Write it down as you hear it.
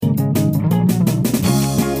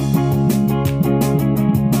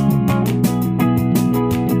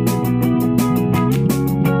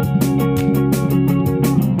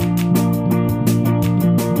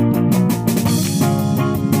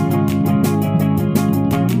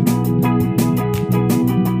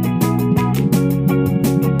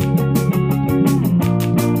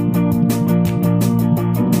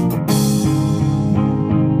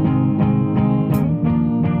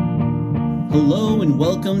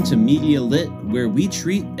Welcome to Media Lit, where we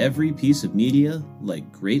treat every piece of media like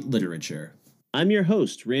great literature. I'm your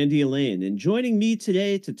host, Randy and joining me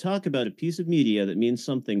today to talk about a piece of media that means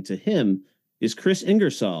something to him is Kris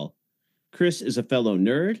Ingersoll. Kris is a fellow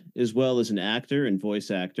nerd, as well as an actor and voice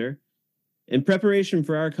actor. In preparation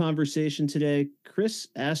for our conversation today, Kris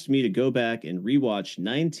asked me to go back and rewatch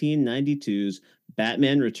 1992's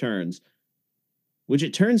Batman Returns, which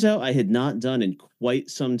it turns out I had not done in quite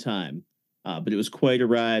some time. But it was quite a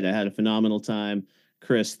ride. I had a phenomenal time.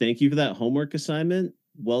 Kris, thank you for that homework assignment.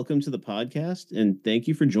 Welcome to the podcast, and thank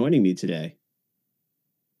you for joining me today.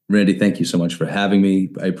 Randy, thank you so much for having me.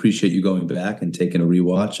 I appreciate you going back and taking a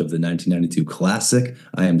rewatch of the 1992 classic.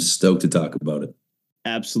 I am stoked to talk about it.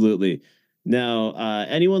 Absolutely. Now,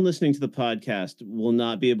 anyone listening to the podcast will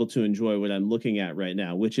not be able to enjoy what I'm looking at right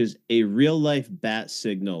now, which is a real-life bat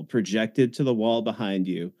signal projected to the wall behind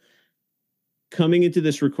you. Coming into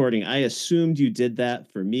this recording, I assumed you did that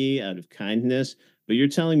for me out of kindness, but you're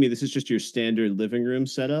telling me this is just your standard living room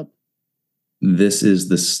setup? This is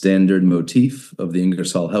the standard motif of the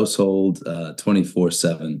Ingersoll household,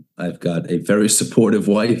 24/7. I've got a very supportive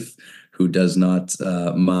wife who does not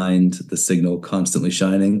mind the signal constantly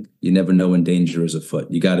shining. You never know when danger is afoot.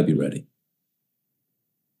 You got to be ready.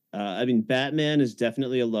 Batman is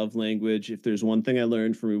definitely a love language. If there's one thing I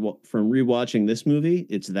learned from rewatching this movie,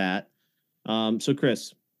 it's that. So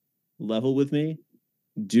Kris, level with me.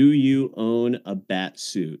 Do you own a bat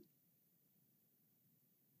suit?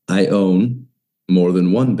 I own more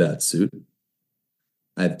than one bat suit.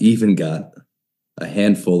 I've even got a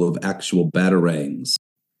handful of actual batarangs.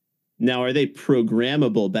 Now, are they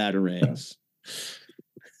programmable batarangs?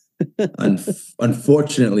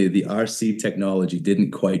 Unfortunately, the RC technology didn't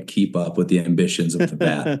quite keep up with the ambitions of the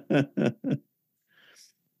bat.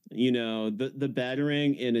 You know, the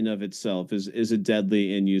batarang in and of itself is a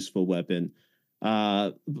deadly and useful weapon.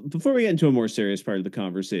 Before we get into a more serious part of the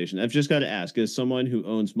conversation, I've just got to ask, as someone who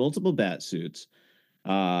owns multiple bat suits,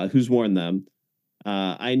 who's worn them,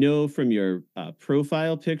 I know from your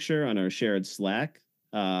profile picture on our shared Slack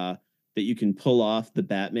that you can pull off the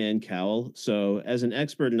Batman cowl. So as an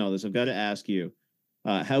expert in all this, I've got to ask you,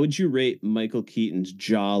 how would you rate Michael Keaton's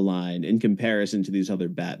jawline in comparison to these other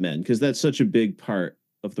Batmen? Because that's such a big part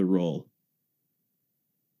of the role.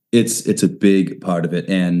 It's a big part of it.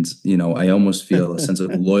 And, you know, I almost feel a sense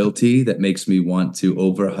of loyalty that makes me want to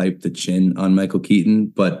overhype the chin on Michael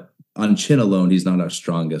Keaton. But on chin alone, he's not our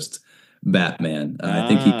strongest Batman. I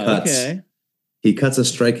think he cuts a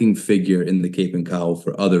striking figure in the cape and cowl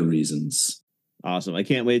for other reasons. Awesome. I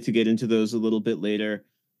can't wait to get into those a little bit later.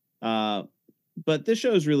 But this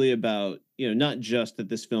show is really about, not just that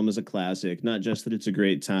this film is a classic, not just that it's a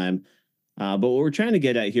great time, but what we're trying to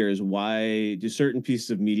get at here is why do certain pieces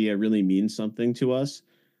of media really mean something to us?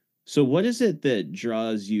 So what is it that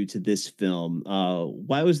draws you to this film?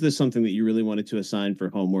 Why was this something that you really wanted to assign for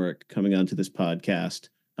homework coming onto this podcast?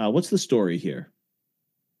 What's the story here?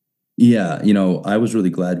 Yeah, I was really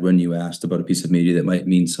glad when you asked about a piece of media that might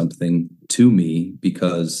mean something to me,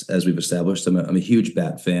 because as we've established, I'm a huge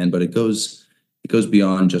Bat fan, but it goes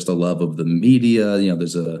beyond just a love of the media.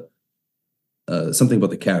 There's something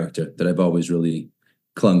about the character that I've always really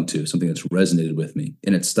clung to, something that's resonated with me.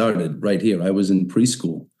 And it started right here. I was in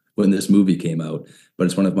preschool when this movie came out, but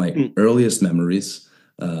it's one of my earliest memories.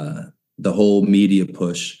 The whole media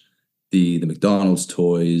push, the McDonald's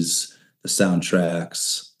toys, the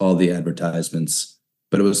soundtracks, all the advertisements,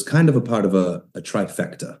 but it was kind of a part of a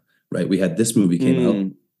trifecta, right? We had this movie came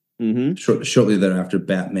out. Mm-hmm. Shortly thereafter,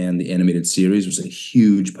 Batman, the animated series, was a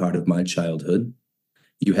huge part of my childhood.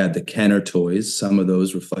 You had the Kenner toys. Some of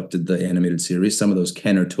those reflected the animated series. Some of those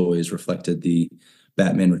Kenner toys reflected the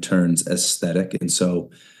Batman Returns aesthetic. And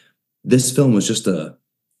so this film was just a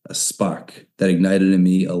spark that ignited in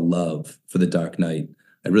me a love for the Dark Knight.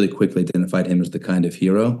 I really quickly identified him as the kind of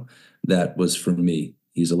hero that was for me.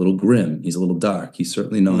 He's a little grim. He's a little dark. He's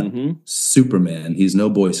certainly not Superman. He's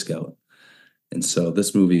no Boy Scout. And so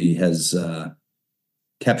this movie has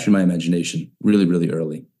captured my imagination really, really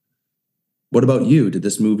early. What about you? Did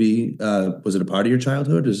this movie, was it a part of your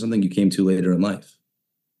childhood, or something you came to later in life?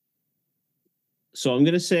 So I'm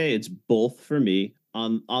going to say it's both for me.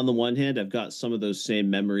 On the one hand, I've got some of those same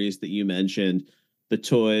memories that you mentioned, the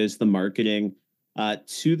toys, the marketing.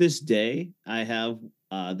 To this day, I have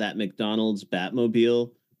that McDonald's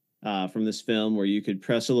Batmobile from this film where you could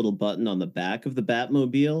press a little button on the back of the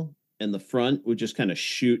Batmobile and the front would just kind of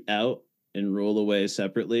shoot out and roll away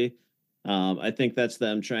separately. I think that's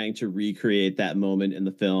them trying to recreate that moment in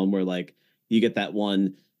the film where, like, you get that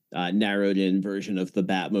one narrowed in version of the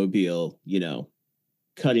Batmobile,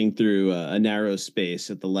 cutting through a narrow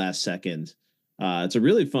space at the last second. It's a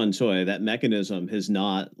really fun toy. That mechanism has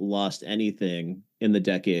not lost anything in the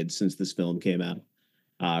decades since this film came out.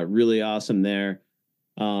 Really awesome there.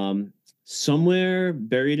 Um, Somewhere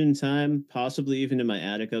buried in time, possibly even in my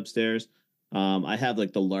attic upstairs, I have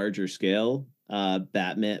like the larger scale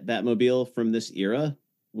Batmobile from this era,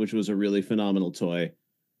 which was a really phenomenal toy.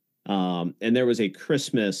 And there was a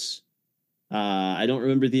Christmas. I don't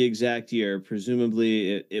remember the exact year.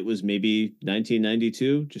 Presumably, it was maybe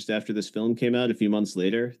 1992, just after this film came out, a few months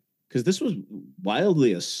later, because this was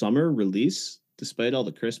wildly a summer release, despite all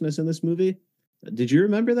the Christmas in this movie. Did you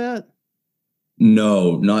remember that?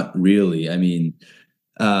 No, not really. I mean,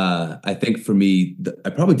 I think for me, I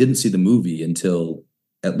probably didn't see the movie until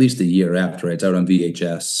at least a year after. It's out on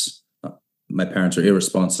VHS. My parents are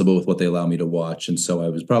irresponsible with what they allow me to watch, and so I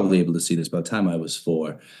was probably able to see this by the time I was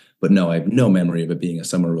 4. But no, I have no memory of it being a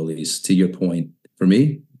summer release. To your point, for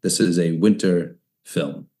me, this is a winter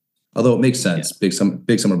film. Although it makes Yeah. sense, big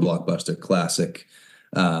summer blockbuster, classic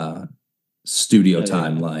uh, studio Yeah.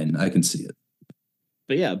 timeline. I can see it.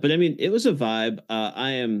 But yeah, but I mean, it was a vibe.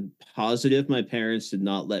 I am positive my parents did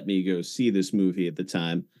not let me go see this movie at the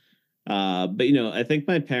time. But I think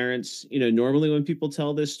my parents, normally when people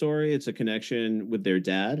tell this story, it's a connection with their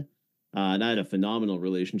dad. And I had a phenomenal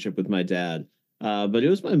relationship with my dad. But it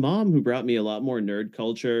was my mom who brought me a lot more nerd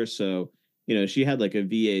culture. So, she had like a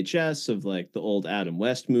VHS of like the old Adam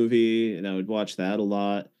West movie, and I would watch that a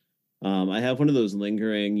lot. I have one of those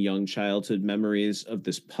lingering young childhood memories of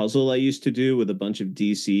this puzzle I used to do with a bunch of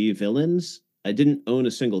DC villains. I didn't own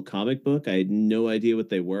a single comic book. I had no idea what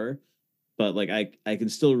they were, but like I can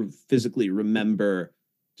still physically remember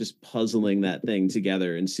just puzzling that thing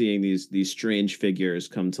together and seeing these strange figures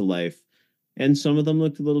come to life. And some of them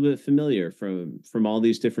looked a little bit familiar from all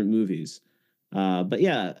these different movies. But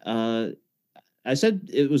yeah, I said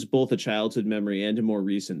it was both a childhood memory and a more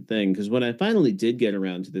recent thing because when I finally did get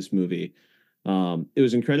around to this movie, it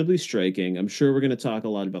was incredibly striking. I'm sure we're going to talk a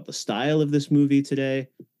lot about the style of this movie today,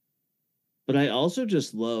 but I also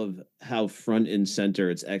just love how front and center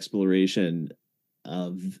its exploration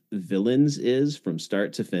of villains is from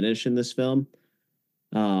start to finish in this film.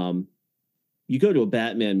 Um, you go to a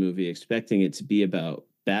Batman movie expecting it to be about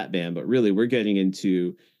Batman, but really we're getting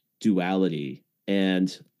into duality.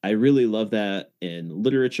 And I really love that in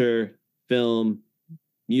literature, film,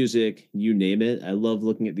 music, you name it. I love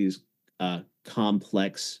looking at these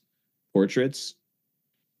complex portraits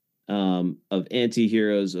of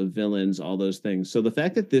anti-heroes, of villains, all those things. So the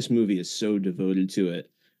fact that this movie is so devoted to it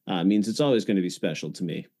means it's always going to be special to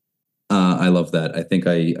me. I love that. I think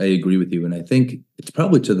I agree with you, and I think it's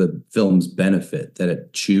probably to the film's benefit that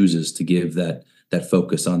it chooses to give that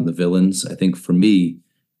focus on the villains. I think for me,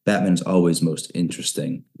 Batman's always most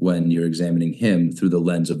interesting when you're examining him through the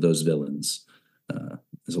lens of those villains.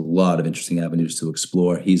 There's a lot of interesting avenues to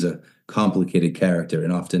explore. He's a complicated character,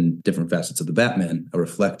 and often different facets of the Batman are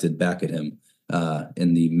reflected back at him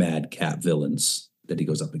in the madcap villains that he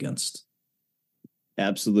goes up against.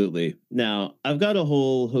 Absolutely. Now, I've got a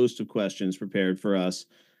whole host of questions prepared for us.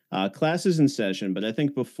 Class is in session, but I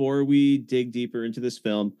think before we dig deeper into this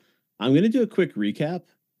film, I'm going to do a quick recap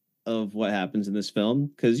of what happens in this film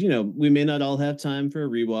because, we may not all have time for a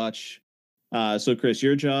rewatch. So, Kris,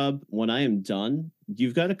 your job when I am done,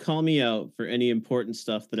 you've got to call me out for any important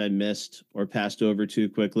stuff that I missed or passed over too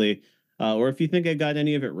quickly. Or if you think I got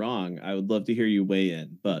any of it wrong, I would love to hear you weigh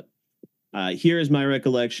in. But here is my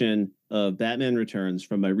recollection of Batman Returns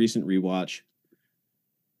from my recent rewatch.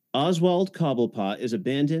 Oswald Cobblepot is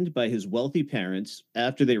abandoned by his wealthy parents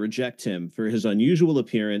after they reject him for his unusual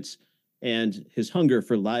appearance and his hunger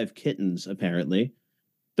for live kittens, apparently.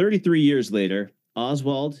 33 years later,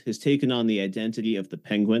 Oswald has taken on the identity of the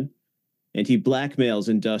Penguin, and he blackmails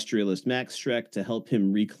industrialist Max Schreck to help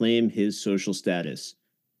him reclaim his social status.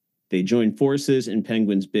 They join forces in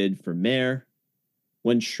Penguin's bid for mayor.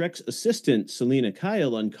 When Shrek's assistant, Selina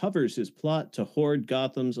Kyle, uncovers his plot to hoard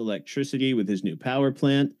Gotham's electricity with his new power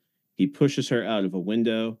plant, he pushes her out of a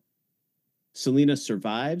window. Selina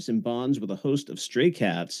survives and bonds with a host of stray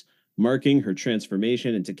cats, marking her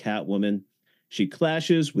transformation into Catwoman. She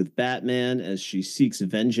clashes with Batman as she seeks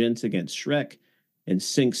vengeance against Shrek and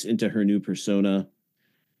sinks into her new persona.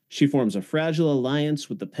 She forms a fragile alliance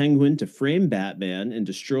with the Penguin to frame Batman and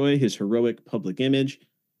destroy his heroic public image.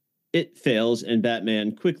 It fails, and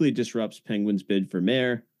Batman quickly disrupts Penguin's bid for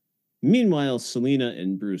mayor. Meanwhile, Selina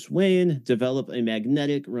and Bruce Wayne develop a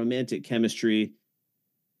magnetic romantic chemistry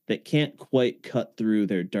that can't quite cut through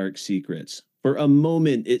their dark secrets. For a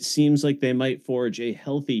moment, it seems like they might forge a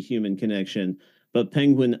healthy human connection, but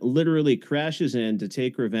Penguin literally crashes in to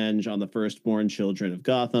take revenge on the firstborn children of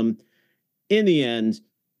Gotham. In the end,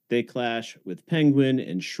 They clash with Penguin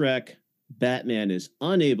and Shrek. Batman is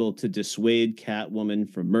unable to dissuade Catwoman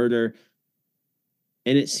from murder,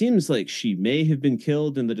 and it seems like she may have been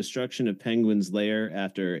killed in the destruction of Penguin's lair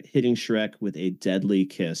after hitting Shrek with a deadly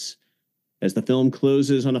kiss. As the film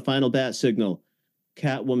closes on a final bat signal,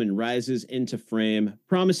 Catwoman rises into frame,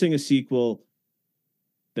 promising a sequel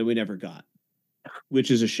that we never got,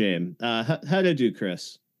 which is a shame. How'd I do,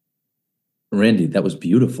 Kris? Randy, that was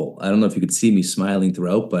beautiful. I don't know if you could see me smiling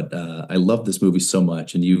throughout, but I love this movie so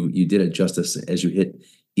much, and you did it justice as you hit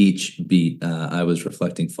each beat. I was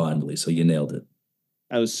reflecting fondly, so you nailed it.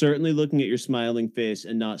 I was certainly looking at your smiling face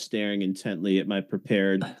and not staring intently at my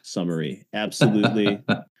prepared summary. Absolutely.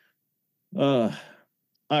 All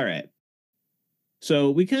right.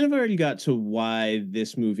 So we kind of already got to why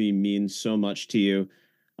this movie means so much to you.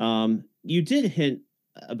 You did hint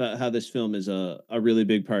about how this film is a really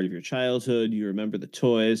big part of your childhood. You remember the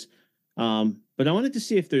toys. But I wanted to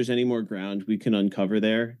see if there's any more ground we can uncover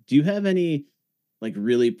there. Do you have any like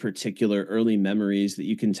really particular early memories that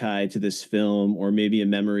you can tie to this film, or maybe a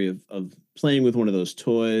memory of playing with one of those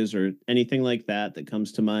toys or anything like that that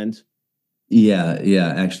comes to mind? Yeah,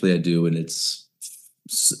 actually I do, and it's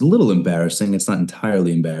a little embarrassing. It's not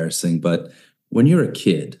entirely embarrassing, but when you're a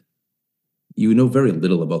kid, you know very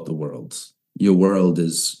little about the world. Your world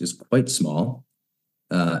is quite small,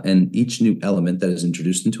 and each new element that is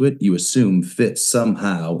introduced into it, you assume fits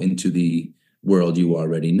somehow into the world you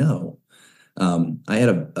already know. I had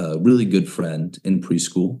a really good friend in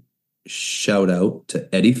preschool. Shout out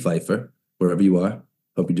to Eddie Pfeiffer, wherever you are.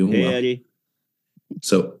 Hope you're doing Hey, well. Eddie.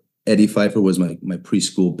 So Eddie Pfeiffer was my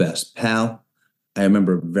preschool best pal. I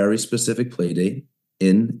remember a very specific play date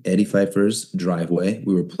in Eddie Pfeiffer's driveway.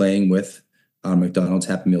 We were playing with our McDonald's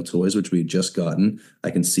Happy Meal toys, which we had just gotten.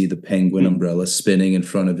 I can see the penguin umbrella spinning in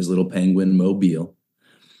front of his little penguin mobile.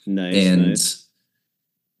 Nice, And nice.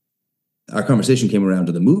 our conversation came around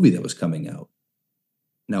to the movie that was coming out.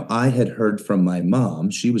 Now, I had heard from my mom.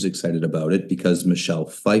 She was excited about it because Michelle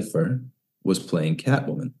Pfeiffer was playing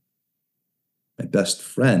Catwoman. My best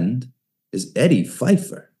friend is Eddie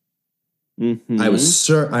Pfeiffer. I was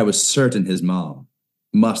Mm-hmm. certain his mom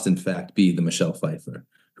must in fact be the Michelle Pfeiffer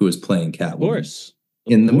who is playing Of Catwoman course.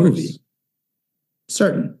 Of in the course. movie.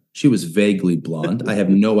 Certain. She was vaguely blonde. I have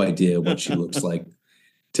no idea what she looks like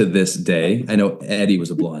to this day. I know Eddie was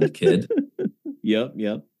a blonde kid, Yep,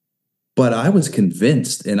 yep. but I was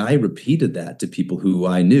convinced, and I repeated that to people who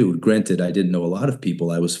I knew. Granted, I didn't know a lot of people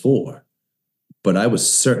I was for, but I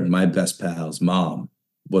was certain my best pal's mom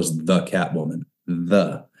was the Catwoman.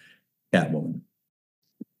 The Catwoman.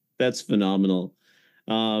 That's phenomenal.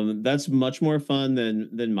 That's much more fun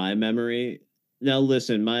than my memory. Now,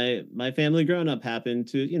 listen, my family growing up happened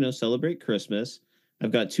to celebrate Christmas.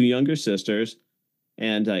 I've got two younger sisters,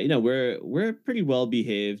 and we're a pretty well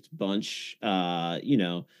behaved bunch.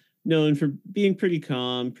 Known for being pretty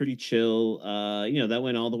calm, pretty chill. That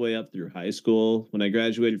went all the way up through high school. When I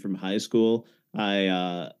graduated from high school,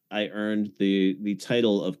 I earned the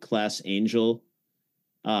title of class angel.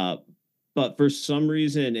 Uh, but for some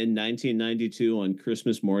reason in 1992 on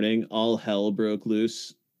Christmas morning, all hell broke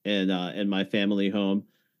loose in my family home.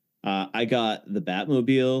 I got the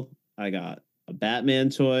Batmobile. I got a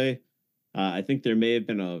Batman toy. I think there may have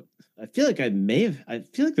been a. I feel like I may have. I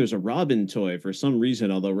feel like there's a Robin toy for some reason,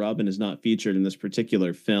 although Robin is not featured in this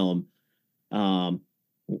particular film. Um,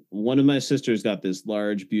 One of my sisters got this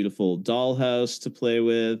large, beautiful dollhouse to play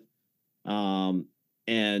with. Um,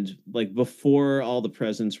 and like before all the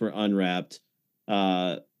presents were unwrapped,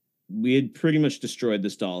 uh, we had pretty much destroyed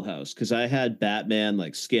this dollhouse because I had Batman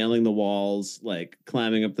like scaling the walls, like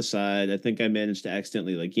climbing up the side. I think I managed to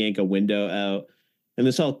accidentally like yank a window out. And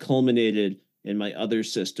this all culminated in my other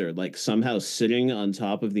sister like somehow sitting on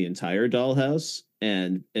top of the entire dollhouse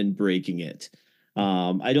and breaking it.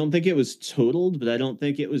 I don't think it was totaled, but I don't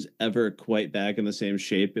think it was ever quite back in the same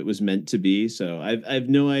shape it was meant to be. So I've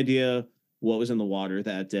no idea what was in the water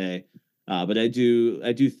that day. But I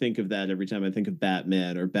do think of that every time I think of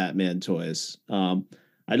Batman or Batman toys.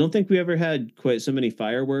 I don't think we ever had quite so many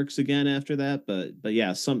fireworks again after that, but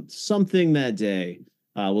yeah, something that day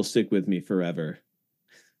will stick with me forever.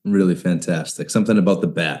 Really fantastic. Something about the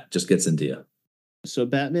bat just gets into you. So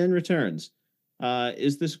Batman Returns.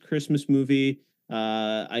 Is this a Christmas movie?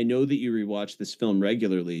 I know that you rewatch this film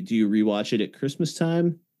regularly. Do you rewatch it at Christmas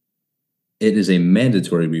time? It is a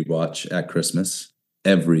mandatory rewatch at Christmas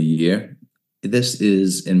every year. This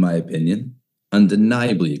is, in my opinion,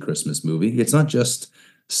 undeniably a Christmas movie. It's not just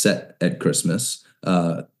set at Christmas.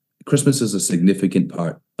 Christmas is a significant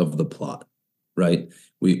part of the plot, right?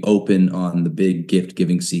 We open on the big gift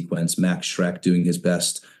giving sequence, Max Shrek doing his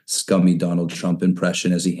best scummy Donald Trump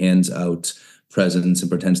impression as he hands out presents and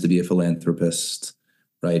pretends to be a philanthropist,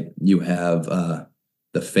 right? You have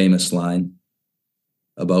the famous line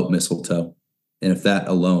about mistletoe. And if that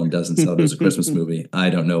alone doesn't sell it as a Christmas movie, I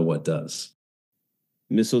don't know what does.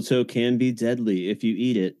 Mistletoe can be deadly if you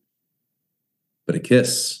eat it. But a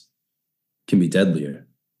kiss can be deadlier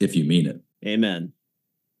if you mean it. Amen.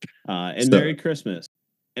 And So, Merry Christmas.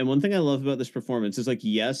 And one thing I love about this performance is, like,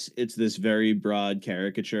 yes, it's this very broad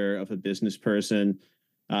caricature of a business person.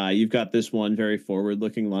 You've got this one very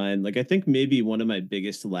forward-looking line. Like, I think maybe one of my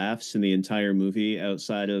biggest laughs in the entire movie,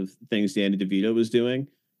 outside of things Danny DeVito was doing,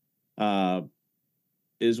 uh,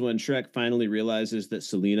 is when Shrek finally realizes that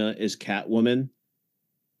Selena is Catwoman.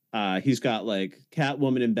 He's got like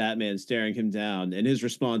Catwoman and Batman staring him down, and his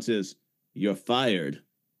response is, "You're fired."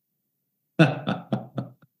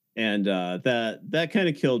 And that kind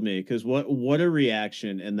of killed me, because what a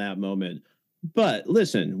reaction in that moment. But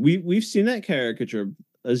listen, we've seen that caricature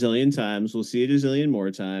a zillion times. We'll see it a zillion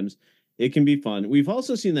more times. It can be fun. We've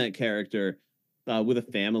also seen that character with a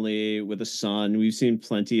family, with a son. We've seen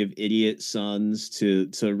plenty of idiot sons to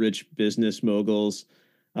rich business moguls,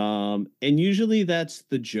 and usually that's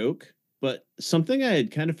the joke. But something I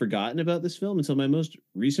had kind of forgotten about this film until my most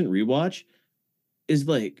recent rewatch is,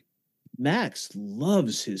 like, Max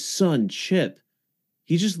loves his son Chip.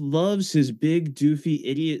 He just loves his big doofy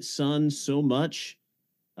idiot son so much.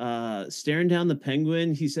 Staring down the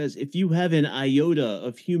penguin, he says, "If you have an iota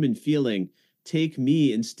of human feeling, take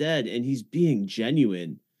me instead." And he's being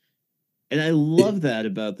genuine. And I love that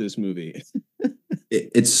about this movie.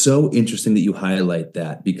 It's so interesting that you highlight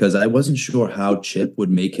that, because I wasn't sure how Chip would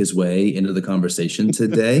make his way into the conversation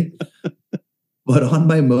today. But on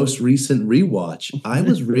my most recent rewatch, I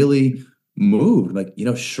was really moved. Like,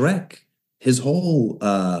 Shrek, his whole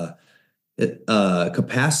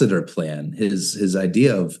capacitor plan, his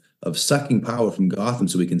idea of sucking power from Gotham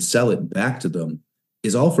so we can sell it back to them,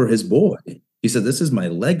 is all for his boy. He said, "This is my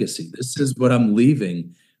legacy. This is what I'm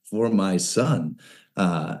leaving for my son."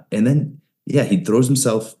 And then, yeah, he throws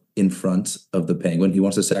himself in front of the penguin. He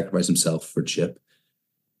wants to sacrifice himself for Chip.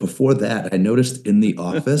 Before that, I noticed in The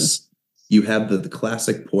Office, you have the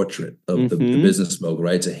classic portrait of the business mogul,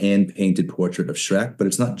 right? It's a hand-painted portrait of Shrek, but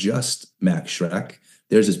it's not just Max Shrek.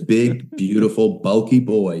 There's this big, beautiful, bulky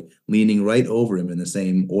boy leaning right over him in the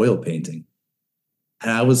same oil painting.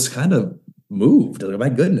 And I was kind of moved. Like, my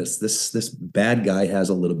goodness, this bad guy has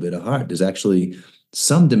a little bit of heart. There's actually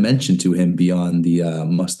some dimension to him beyond the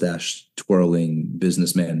mustache twirling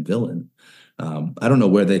businessman villain. I don't know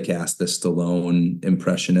where they cast this Stallone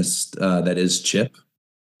impressionist that is Chip.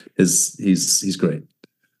 He's great.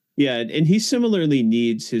 Yeah, and he similarly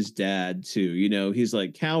needs his dad too. He's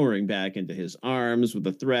like cowering back into his arms with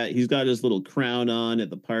a threat. He's got his little crown on at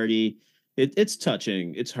the party. It's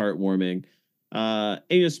touching. It's heartwarming.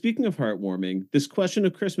 And speaking of heartwarming, this question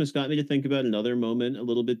of Christmas got me to think about another moment a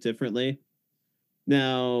little bit differently.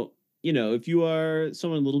 Now, if you are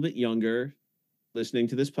someone a little bit younger listening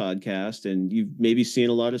to this podcast, and you've maybe seen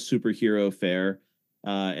a lot of superhero fare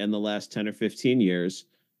in the last 10 or 15 years,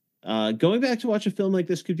 going back to watch a film like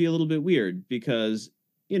this could be a little bit weird, because,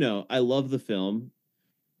 I love the film,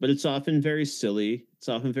 but it's often very silly. It's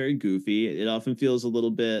often very goofy. It often feels a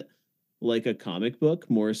little bit like a comic book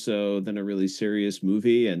more so than a really serious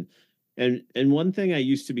movie. And one thing I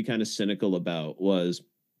used to be kind of cynical about was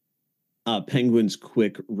Penguin's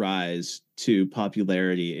quick rise to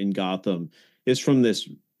popularity in Gotham is from this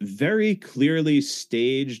very clearly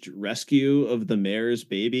staged rescue of the mayor's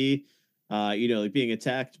baby. Like being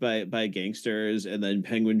attacked by gangsters, and then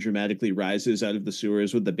Penguin dramatically rises out of the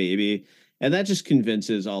sewers with the baby, and that just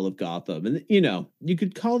convinces all of Gotham. And you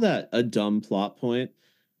could call that a dumb plot point,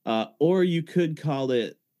 or you could call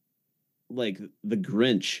it like the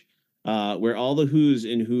Grinch, where all the Who's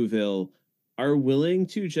in Whoville are willing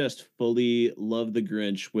to just fully love the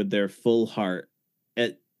Grinch with their full heart,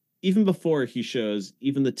 at even before he shows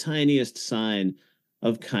even the tiniest sign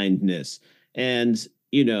of kindness. And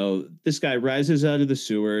this guy rises out of the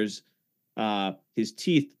sewers. His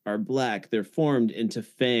teeth are black. They're formed into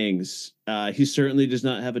fangs. He certainly does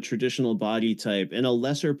not have a traditional body type, and a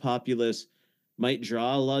lesser populace might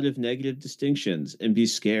draw a lot of negative distinctions and be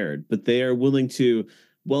scared, but they are willing to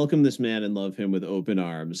welcome this man and love him with open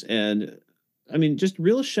arms. And I mean, just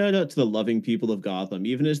real shout out to the loving people of Gotham,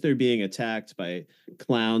 even as they're being attacked by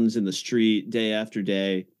clowns in the street day after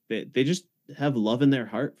day. They just have love in their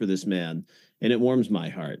heart for this man, and it warms my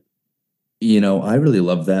heart. I really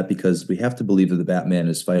love that, because we have to believe that the Batman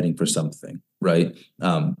is fighting for something, right?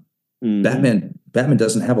 Batman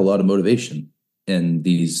doesn't have a lot of motivation in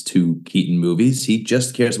these two Keaton movies. He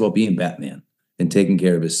just cares about being Batman. and taking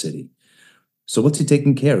care of his city. So what's he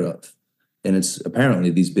taking care of? And it's apparently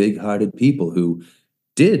these big-hearted people who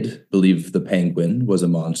did believe the penguin was a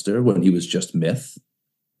monster when he was just myth,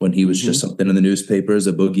 when he was just Mm-hmm. something in the newspapers,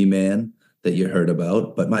 a boogeyman that you heard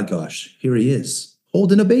about. But my gosh, here he is,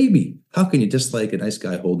 holding a baby. How can you dislike a nice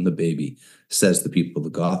guy holding a baby? Says the people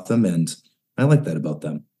of Gotham, and I like that about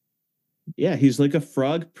them. Yeah, he's like a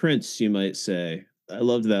frog prince, you might say. I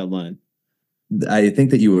loved that line. I think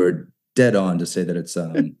that you were dead on to say that it's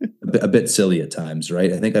a bit silly at times,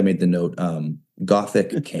 right? I think I made the note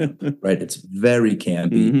gothic camp, right? It's very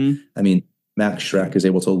campy. Mm-hmm. I mean, Max Schreck is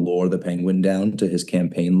able to lure the penguin down to his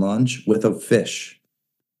campaign launch with a fish.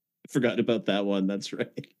 Forgot about that one. That's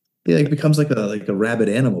right. Yeah, it becomes like a rabid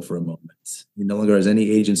animal for a moment. He no longer has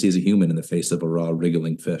any agency as a human in the face of a raw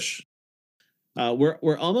wriggling fish.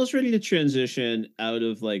 We're almost ready to transition out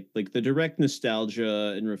of like the direct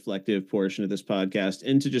nostalgia and reflective portion of this podcast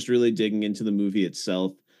into just really digging into the movie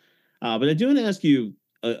itself. But I do want to ask you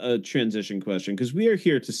a transition question because we are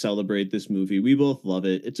here to celebrate this movie. We both love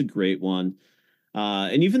it. It's a great one.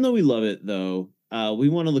 And even though we love it, though, we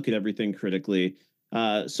want to look at everything critically.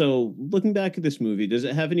 So looking back at this movie, does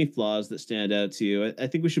it have any flaws that stand out to you? I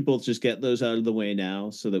think we should both just get those out of the way now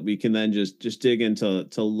so that we can then just dig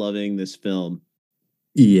into loving this film.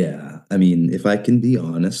 Yeah, I mean, if I can be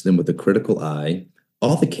honest and with a critical eye,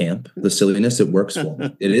 all the camp, the silliness, it works for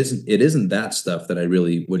me. It isn't that stuff that I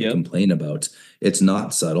really would Yep. complain about. It's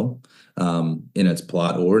not subtle in its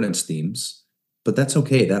plot or in its themes, but that's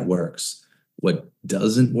okay. That works. What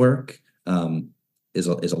doesn't work is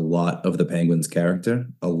a lot of the Penguin's character,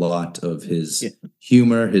 a lot of Yeah. his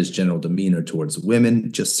humor, his general demeanor towards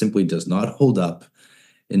women just simply does not hold up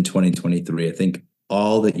in 2023. I think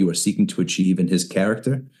all that you are seeking to achieve in his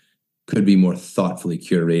character could be more thoughtfully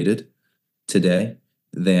curated today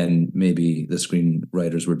than maybe the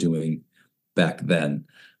screenwriters were doing back then.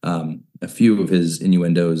 A few of his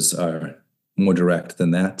innuendos are more direct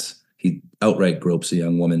than that. He outright gropes a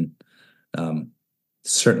young woman.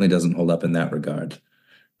 Certainly doesn't hold up in that regard.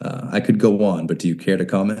 I could go on, but do you care to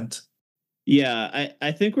comment? Yeah,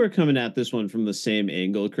 I think we're coming at this one from the same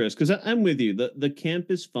angle, Chris, because I'm with you. The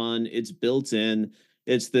camp is fun. It's built in.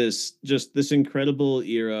 It's this incredible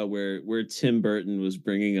era where Tim Burton was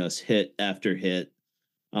bringing us hit after hit.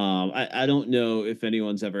 I don't know if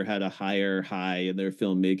anyone's ever had a higher high in their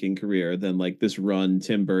filmmaking career than like this run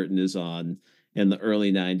Tim Burton is on in the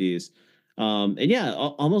early 90s. And yeah,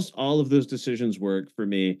 almost all of those decisions work for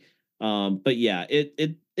me. But yeah,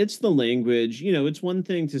 it's the language. You know, it's one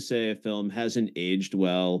thing to say a film hasn't aged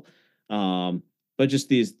well, but just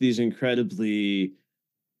these incredibly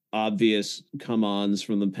obvious come-ons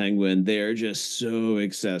from the Penguin, they're just so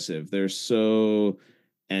excessive. They're so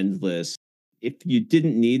endless. If you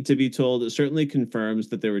didn't need to be told, it certainly confirms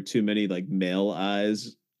that there were too many like male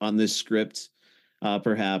eyes on this script,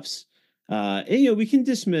 perhaps. And, you know, we can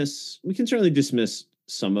certainly dismiss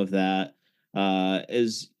some of that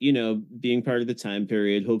as, you know, being part of the time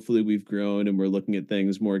period. Hopefully we've grown and we're looking at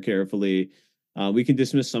things more carefully. We can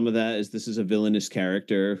dismiss some of that as this is a villainous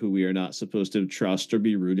character who we are not supposed to trust or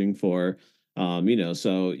be rooting for. You know,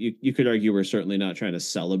 so you could argue we're certainly not trying to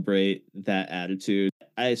celebrate that attitude.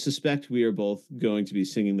 I suspect we are both going to be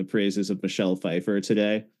singing the praises of Michelle Pfeiffer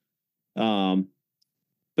today. Um,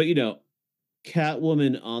 but you know,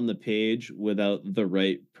 Catwoman on the page without the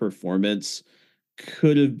right performance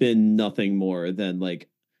could have been nothing more than like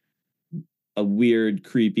a weird,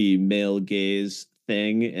 creepy male gaze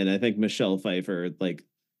thing. And I think Michelle Pfeiffer like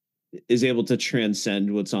is able to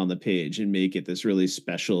transcend what's on the page and make it this really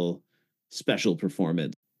special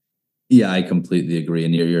performance. Yeah, I completely agree.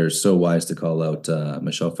 And you're so wise to call out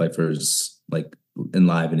Michelle Pfeiffer's like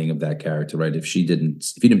enlivening of that character, right? If you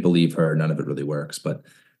didn't believe her, none of it really works. But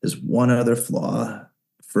there's one other flaw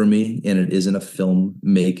for me, and it isn't a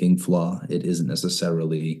filmmaking flaw. It isn't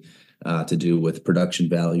necessarily to do with production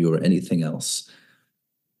value or anything else.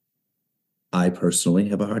 I personally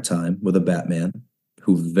have a hard time with a Batman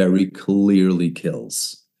who very clearly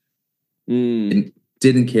kills. Mm,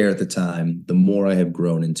 Didn't care at the time. The more I have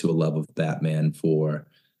grown into a love of Batman for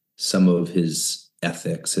some of his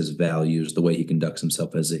ethics, his values, the way he conducts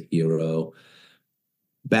himself as a hero,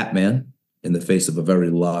 Batman, in the face of a very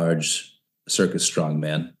large circus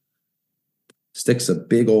strongman, sticks a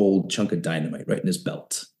big old chunk of dynamite right in his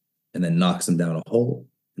belt and then knocks him down a hole.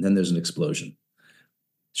 And then there's an explosion.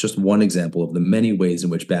 It's just one example of the many ways in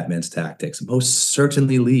which Batman's tactics most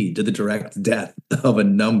certainly lead to the direct death of a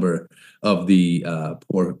number of the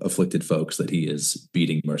poor afflicted folks that he is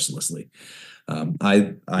beating mercilessly.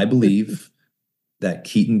 I believe that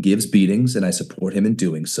Keaton gives beatings, and I support him in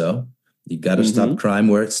doing so. You got to stop mm-hmm. crime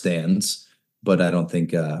where it stands. but I don't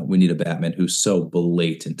think we need a Batman who so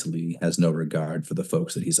blatantly has no regard for the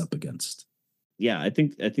folks that he's up against. Yeah, I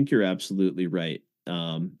think you're absolutely right.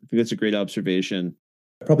 I think that's a great observation.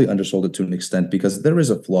 I probably undersold it to an extent because there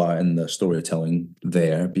is a flaw in the storytelling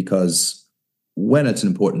there. Because when it's an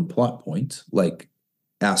important plot point, like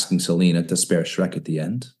asking Selina to spare Shrek at the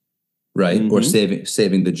end, right, or Hmm.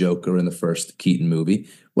 saving the Joker in the first Keaton movie,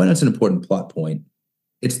 when it's an important plot point,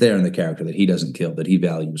 it's there in the character that he doesn't kill, that he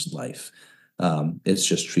values life. It's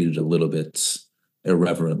just treated a little bit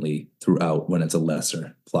irreverently throughout when it's a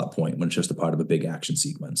lesser plot point, when it's just a part of a big action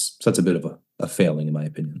sequence. So that's a bit of a failing, in my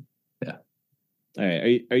opinion. Yeah. All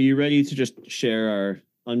right, are you ready to just share our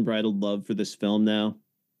unbridled love for this film now?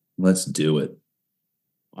 Let's do it.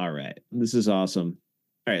 All right, this is awesome.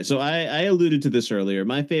 All right, so I alluded to this earlier.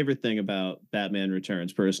 My favorite thing about Batman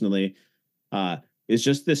Returns, personally, uh, is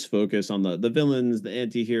just this focus on the villains, the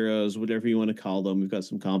anti-heroes, whatever you want to call them. We've got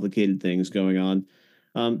some complicated things going on.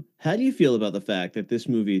 How do you feel about the fact that this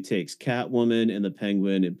movie takes Catwoman and the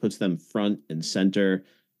Penguin and puts them front and center?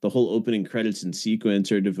 The whole opening credits and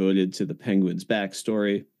sequence are devoted to the Penguin's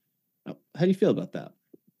backstory. How do you feel about that?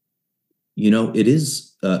 It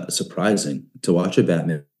is surprising to watch a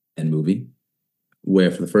Batman movie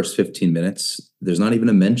where for the first 15 minutes, there's not even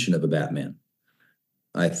a mention of a Batman.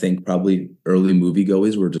 I think probably early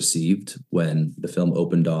moviegoers were deceived when the film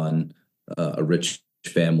opened on a rich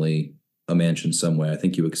family, a mansion somewhere. I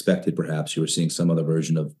think you expected perhaps you were seeing some other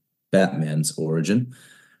version of Batman's origin,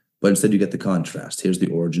 but instead you get the contrast. Here's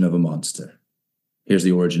the origin of a monster. Here's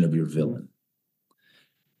the origin of your villain.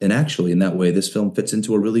 And actually, in that way, this film fits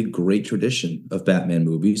into a really great tradition of Batman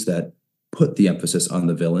movies that put the emphasis on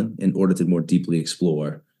the villain in order to more deeply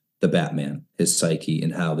explore the Batman, his psyche,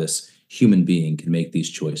 and how this human being can make these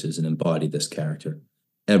choices and embody this character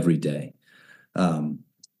every day. Um,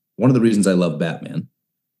 One of the reasons I love Batman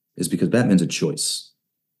is because Batman's a choice.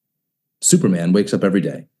 Superman wakes up every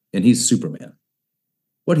day and he's Superman.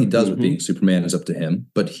 What he does with being Hmm. Superman is up to him,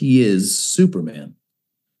 but he is Superman.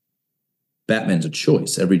 Batman's a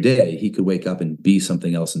choice. Every day he could wake up and be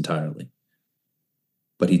something else entirely.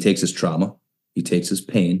 But he takes his trauma, he takes his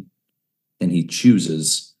pain, and he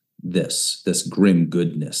chooses this grim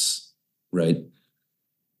goodness, right?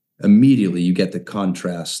 Immediately you get the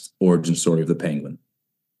contrast origin story of the Penguin.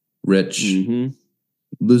 Rich, Hmm.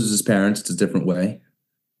 loses his parents, it's a different way,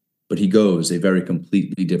 but he goes a very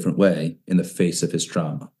completely different way in the face of his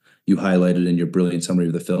trauma. You highlighted in your brilliant summary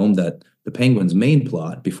of the film that the Penguin's main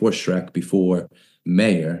plot, before Shrek, before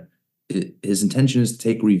Mayor, his intention is to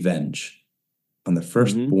take revenge on the Hmm.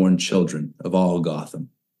 firstborn children of all Gotham.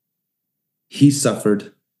 He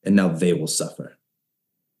suffered, and now they will suffer.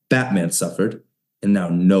 Batman suffered, and now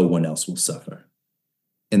no one else will suffer.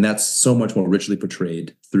 And that's so much more richly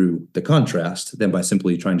portrayed through the contrast than by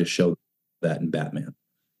simply trying to show that in Batman.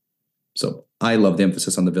 So I love the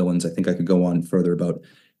emphasis on the villains. I think I could go on further about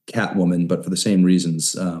Catwoman, but for the same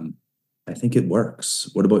reasons, I think it works.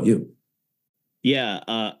 What about you? Yeah,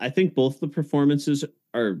 I think both the performances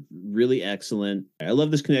are really excellent. I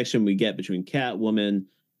love this connection we get between Catwoman,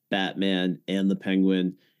 Batman, and the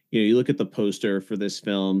Penguin. You look at the poster for this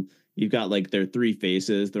film, you've got like their three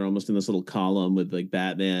faces. They're almost in this little column with like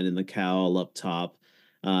Batman and the cowl up top.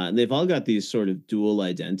 And they've all got these sort of dual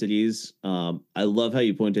identities. I love how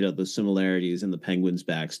you pointed out the similarities in the Penguin's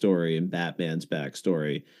backstory and Batman's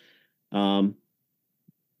backstory. Um,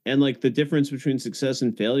 and like the difference between success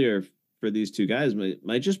and failure for these two guys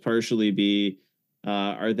might just partially be,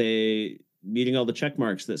 are they meeting all the check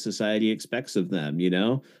marks that society expects of them?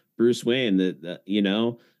 Bruce Wayne, that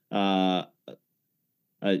uh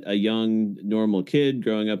a young normal kid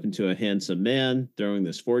growing up into a handsome man, throwing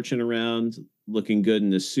this fortune around, looking good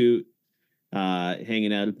in a suit,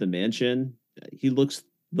 hanging out at the mansion. He looks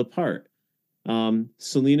the part.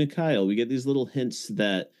 Selena Kyle, we get these little hints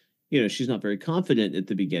that, she's not very confident at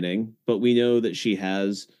the beginning, but we know that she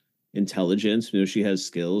has intelligence. She has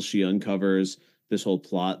skills. She uncovers this whole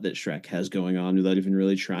plot that Shrek has going on without even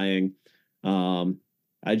really trying. Um,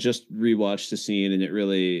 I just rewatched the scene and it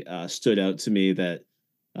really stood out to me that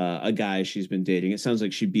a guy she's been dating, it sounds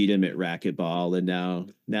like she beat him at racquetball and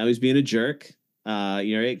now he's being a jerk.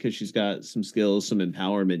 Right? Because she's got some skills, some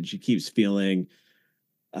empowerment. She keeps feeling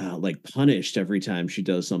like punished every time she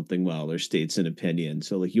does something well or states an opinion.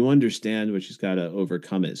 So like you understand, but she's got to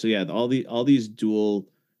overcome it. So yeah, all these dual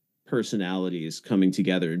personalities coming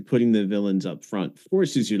together and putting the villains up front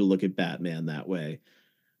forces you to look at Batman that way.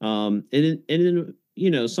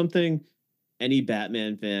 Something any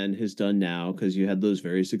Batman fan has done now, because you had those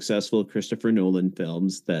very successful Christopher Nolan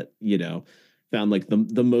films that found like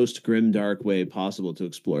the most grim dark way possible to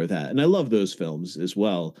explore that, and I love those films as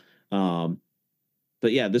well.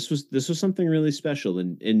 but yeah, this was something really special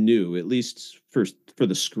and new, at least for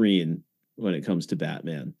the screen when it comes to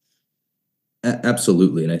Batman.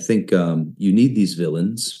 Absolutely. And I think you need these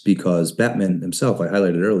villains because Batman himself, I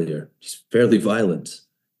highlighted earlier, he's fairly violent.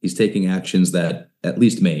 He's taking actions that at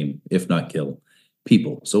least maim, if not kill,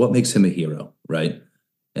 people. So what makes him a hero, right?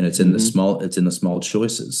 And Mm-hmm. it's in the small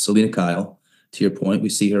choices. Selena Kyle, to your point, we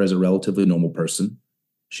see her as a relatively normal person.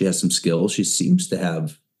 She has some skills. She seems to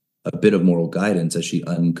have a bit of moral guidance as she Mm-hmm.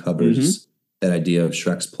 uncovers that idea of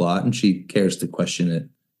Shrek's plot, and she cares to question it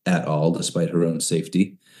at all, despite her own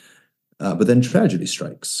safety. But then tragedy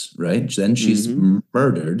strikes, right? Then she's Mm-hmm.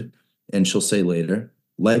 murdered, and she'll say later,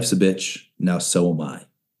 "Life's a bitch. Now so am I."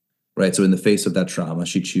 Right. So in the face of that trauma,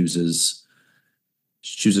 she chooses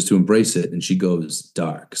to embrace it, and she goes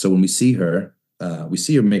dark. So when we see her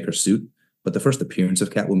make her suit, but the first appearance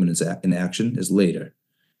of Catwoman in action is later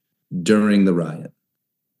during the riot.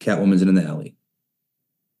 Catwoman's in an alley,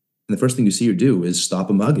 and the first thing you see her do is stop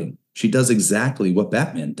a mugging. She does exactly what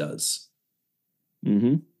Batman does.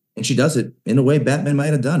 Mm-hmm. And she does it in a way Batman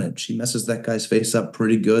might have done it. She messes that guy's face up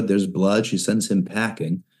pretty good. There's blood. She sends him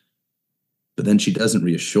packing. But then she doesn't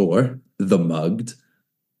reassure the mugged.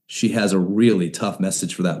 She has a really tough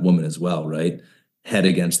message for that woman as well, right? Head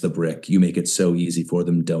against the brick. You make it so easy for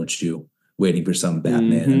them, don't you? Waiting for some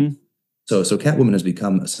Batman. Mm-hmm. So Catwoman has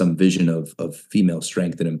become some vision of female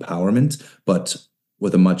strength and empowerment, but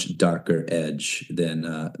with a much darker edge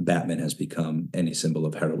than Batman has become any symbol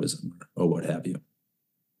of heroism or what have you.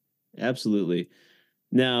 Absolutely.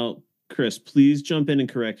 Now, Kris, please jump in and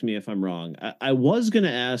correct me if I'm wrong. I was going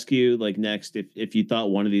to ask you, like, next, if you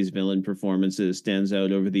thought one of these villain performances stands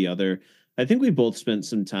out over the other. I think we both spent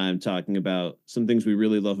some time talking about some things we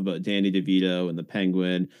really love about Danny DeVito and the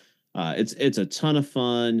Penguin. It's a ton of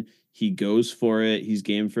fun. He goes for it. He's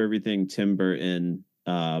game for everything Tim Burton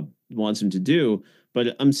wants him to do.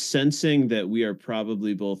 But I'm sensing that we are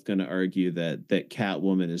probably both going to argue that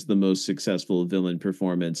Catwoman is the most successful villain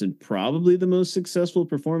performance and probably the most successful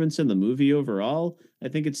performance in the movie overall. I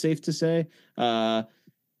think it's safe to say. And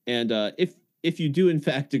if you do in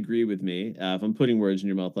fact agree with me, if I'm putting words in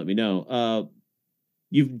your mouth, let me know.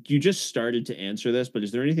 You just started to answer this, but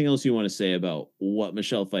is there anything else you want to say about what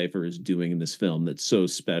Michelle Pfeiffer is doing in this film that's so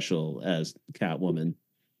special as Catwoman?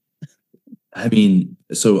 I mean,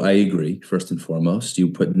 so I agree, first and foremost. You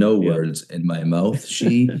put no Yep. words in my mouth.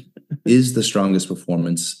 She is the strongest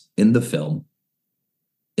performance in the film.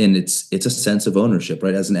 And it's a sense of ownership,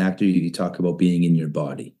 right? As an actor, you talk about being in your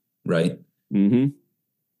body, right? Mm-hmm.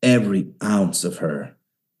 Every ounce of her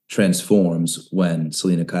transforms when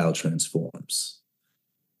Selena Kyle transforms.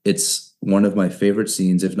 It's one of my favorite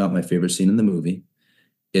scenes, if not my favorite scene in the movie.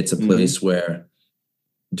 It's a Mm-hmm. place where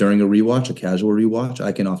during a rewatch, a casual rewatch,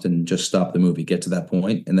 I can often just stop the movie, get to that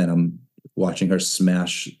point, and then I'm watching her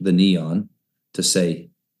smash the neon to say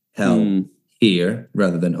hell Mm-hmm. here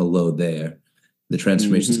rather than hello there. The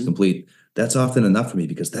transformation is Mm-hmm. complete. That's often enough for me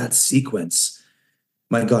because that sequence,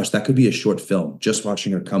 my gosh, that could be a short film. Just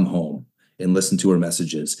watching her come home and listen to her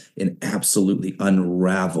messages and absolutely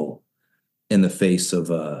unravel in the face of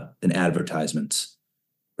an advertisement,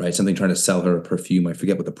 right? Something trying to sell her a perfume. I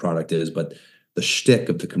forget what the product is, but the shtick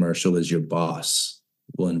of the commercial is your boss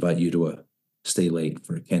will invite you to stay late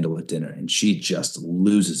for a candlelit dinner, and she just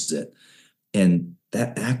loses it. And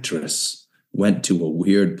that actress went to a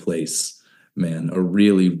weird place, man, a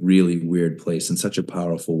really, really weird place in such a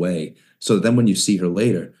powerful way. So then when you see her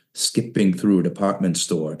later skipping through a department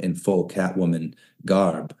store in full Catwoman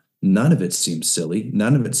garb, none of it seems silly.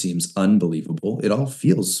 None of it seems unbelievable. It all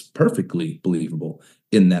feels perfectly believable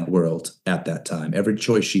in that world at that time. Every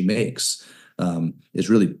choice she makes is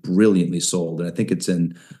really brilliantly sold. And I think it's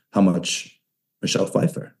in how much Michelle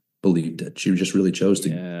Pfeiffer believed it. She just really chose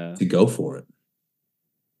Yeah. to go for it.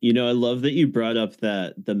 I love that you brought up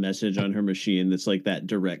that the message on her machine that's like that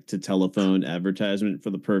direct to telephone advertisement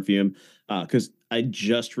for the perfume. Because I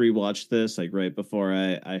just rewatched this like right before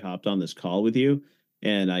I hopped on this call with you,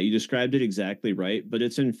 and you described it exactly right. But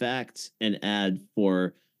it's in fact an ad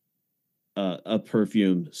for a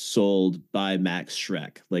perfume sold by Max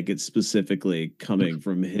Schreck. Like it's specifically coming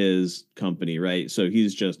from his company, right? So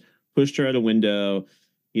he's just pushed her out a window.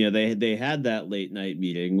 They had that late night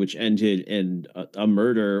meeting, which ended in a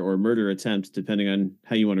murder or murder attempt, depending on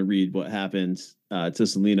how you want to read what happened to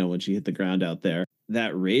Selena when she hit the ground out there.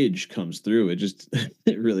 That rage comes through. It just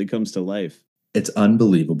it really comes to life. It's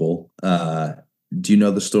unbelievable. Do you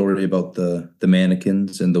know the story about the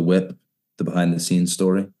mannequins and the whip, the behind the scenes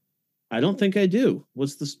story? I don't think I do.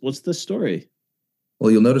 What's the story?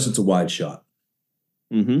 Well, you'll notice it's a wide shot,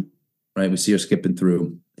 Mm-hmm. right? We see her skipping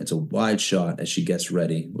through. It's a wide shot as she gets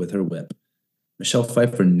ready with her whip. Michelle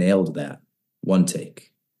Pfeiffer nailed that one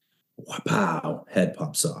take. Wow, head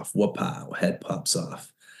pops off. Wow, head pops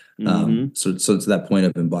off. Mm-hmm. So to that point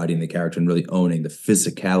of embodying the character and really owning the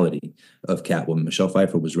physicality of Catwoman, Michelle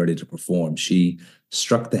Pfeiffer was ready to perform. She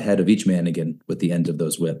struck the head of each mannequin with the end of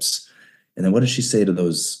those whips. And then what does she say to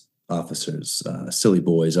those officers? Silly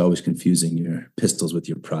boys, always confusing your pistols with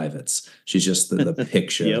your privates. She's just the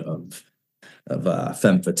picture Yep. of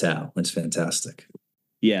femme fatale. It's fantastic.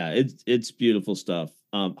 Yeah, it's beautiful stuff.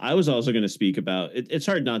 I was also going to speak about it's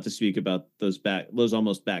hard not to speak about those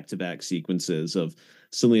almost back to back sequences of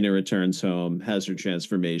Selena returns home, has her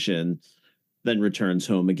transformation, then returns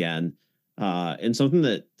home again. And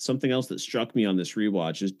something else that struck me on this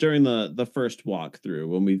rewatch is during the first walkthrough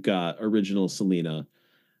when we've got original Selena.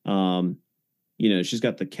 Um, she's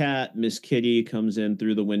got the cat. Miss Kitty comes in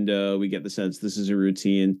through the window. We get the sense this is a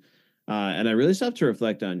routine. And I really stopped to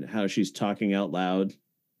reflect on how she's talking out loud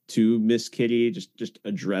to Miss Kitty, just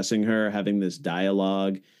addressing her, having this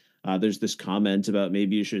dialogue. There's this comment about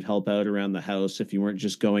maybe you should help out around the house if you weren't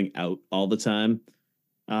just going out all the time.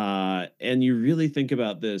 And you really think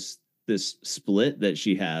about this split that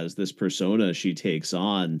she has, this persona she takes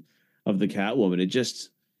on of the Catwoman.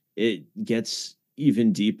 It gets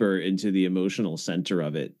even deeper into the emotional center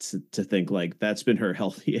of it to think like that's been her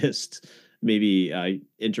healthiest maybe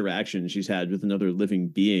interaction she's had with another living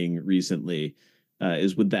being recently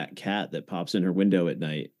is with that cat that pops in her window at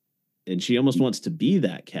night, and she almost wants to be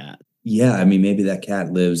that cat. Yeah, I mean, maybe that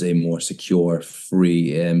cat lives a more secure,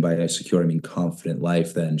 free, and by secure, I mean confident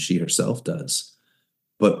life than she herself does.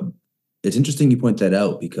 But it's interesting you point that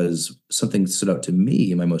out because something stood out to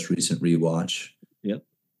me in my most recent rewatch Yep.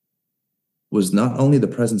 was not only the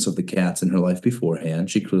presence of the cats in her life beforehand,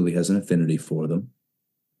 she clearly has an affinity for them.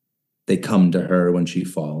 They come to her when she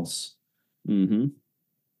falls. Mm-hmm.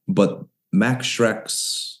 But Max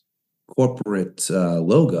Schreck's corporate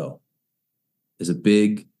logo is a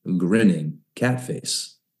big, grinning cat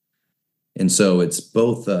face. And so it's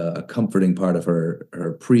both a comforting part of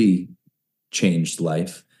her pre-changed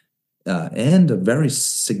life and a very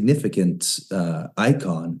significant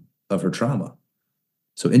icon of her trauma.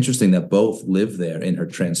 So interesting that both live there in her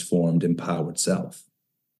transformed, empowered self.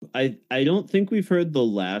 I don't think we've heard the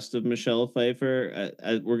last of Michelle Pfeiffer.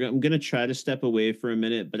 I'm going to try to step away for a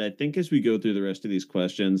minute, but I think as we go through the rest of these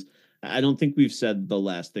questions, I don't think we've said the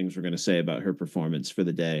last things we're going to say about her performance for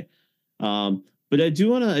the day. But I do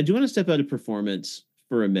want to step out of performance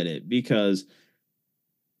for a minute because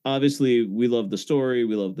obviously we love the story,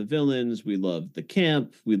 we love the villains, we love the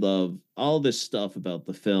camp, we love all this stuff about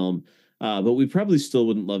the film. But we probably still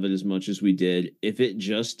wouldn't love it as much as we did if it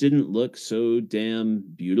just didn't look so damn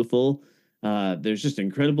beautiful. There's just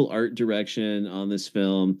incredible art direction on this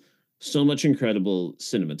film, so much incredible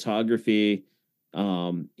cinematography.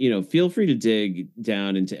 Feel free to dig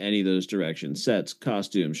down into any of those directions, sets,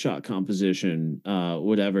 costumes, shot composition,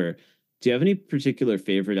 whatever. Do you have any particular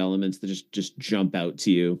favorite elements that just jump out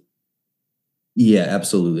to you? Yeah,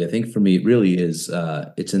 absolutely. I think for me, it really is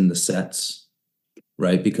it's in the sets,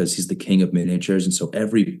 right? Because he's the king of miniatures. And so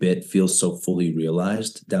every bit feels so fully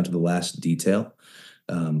realized down to the last detail.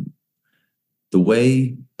 Um, the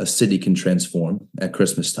way a city can transform at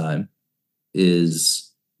Christmas time is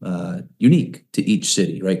unique to each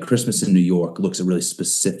city, right? Christmas in New York looks a really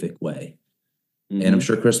specific way. And I'm Mm-hmm.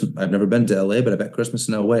 sure Christmas, I've never been to LA, but I bet Christmas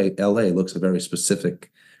in LA looks a very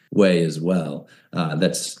specific way as well.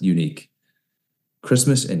 That's unique.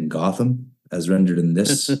 Christmas in Gotham, as rendered in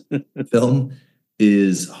this film,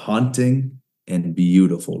 is haunting and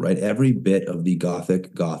beautiful, right? Every bit of the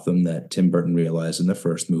gothic Gotham that Tim Burton realized in the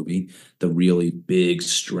first movie, the really big,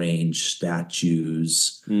 strange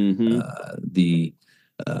statues, Mm-hmm. the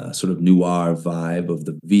sort of noir vibe of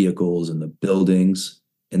the vehicles and the buildings,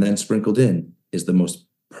 and then sprinkled in is the most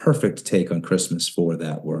perfect take on Christmas for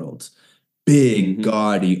that world. Big, Mm-hmm.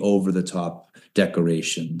 gaudy, over the top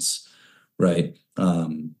decorations, right?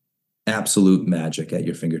 Absolute magic at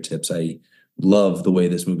your fingertips. I love the way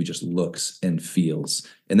this movie just looks and feels.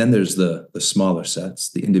 And then there's the smaller sets,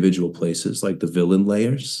 the individual places like the villain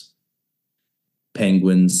layers,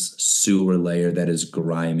 Penguin's sewer layer that is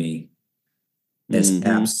grimy, is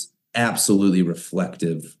Mm-hmm. absolutely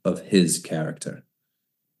reflective of his character.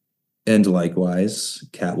 And likewise,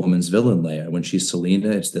 Catwoman's villain layer. When she's Selena,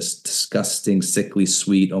 it's this disgusting, sickly,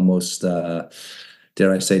 sweet, almost, dare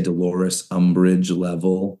I say, Dolores Umbridge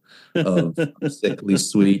level of sickly,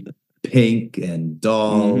 sweet, pink and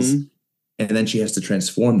dolls. Mm-hmm. And then she has to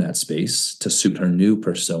transform that space to suit her new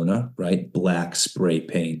persona, right? Black spray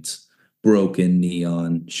paint, broken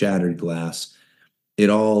neon, shattered glass. It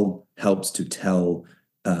all helps to tell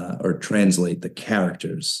or translate the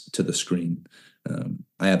characters to the screen.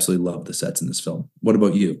 I absolutely love the sets in this film. What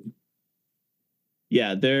about you?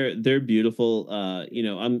 Yeah, they're beautiful.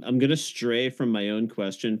 I'm gonna stray from my own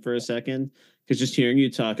question for a second because just hearing you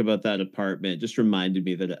talk about that apartment just reminded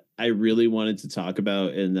me that I really wanted to talk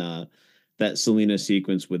about in that Selena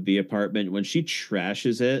sequence with the apartment when she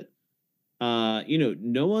trashes it.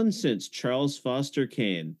 No one since Charles Foster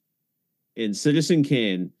Kane in Citizen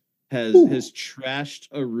Kane Ooh. has trashed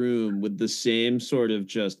a room with the same sort of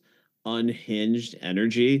just unhinged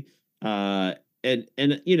energy. Uh, and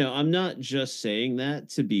I'm not just saying that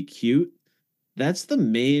to be cute. That's the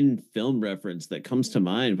main film reference that comes to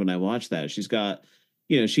mind when I watch that.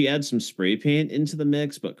 She adds some spray paint into the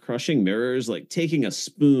mix, but crushing mirrors, like taking a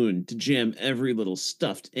spoon to jam every little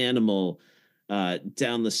stuffed animal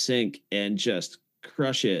down the sink and just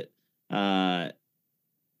crush it. Uh,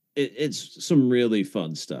 it's some really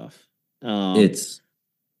fun stuff. Um, It's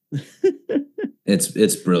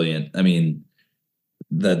it's brilliant. I mean,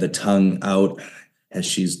 the tongue out as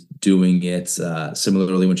she's doing it.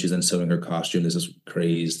 Similarly, when she's sewing her costume, there's this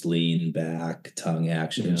crazed lean back tongue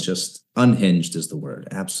action. It's yeah, just unhinged is the word.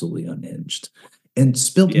 Absolutely unhinged. And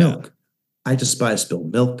spilled yeah. milk. I despise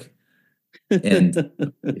spilled milk. And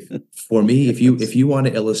for me, if you want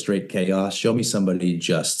to illustrate chaos, show me somebody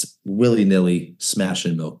just willy-nilly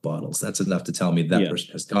smashing milk bottles. That's enough to tell me that Yeah,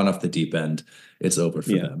 person has gone off the deep end. It's over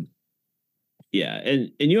for yeah, them. yeah.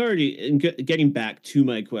 And you already getting back to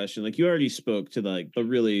my question, like you already spoke to the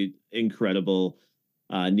really incredible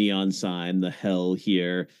neon sign, the hell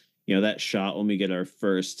here. That shot when we get our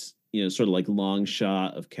first, sort of like long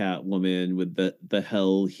shot of Catwoman with the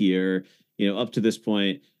hell here. Up to this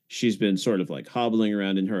point, she's been sort of like hobbling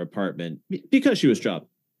around in her apartment because she was dropped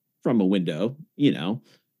from a window,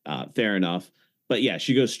 fair enough. But yeah,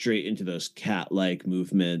 she goes straight into those cat-like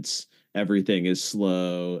movements. Everything is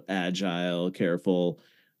slow, agile, careful.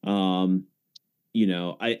 Um,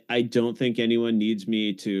 I don't think anyone needs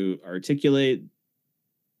me to articulate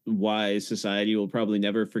why society will probably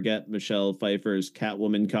never forget Michelle Pfeiffer's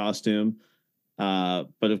Catwoman costume. But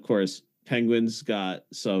of course, Penguin's got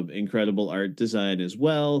some incredible art design as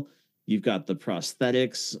well. You've got the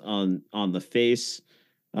prosthetics on the face,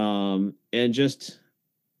 and just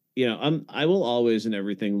I will always and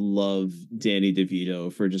everything love Danny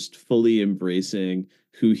DeVito for just fully embracing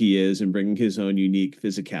who he is and bringing his own unique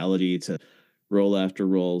physicality to role after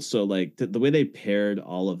role. So like the way they paired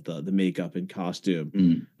all of the makeup and costume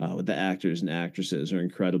Mm. with the actors and actresses are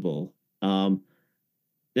incredible.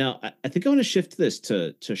 Now I think I want to shift this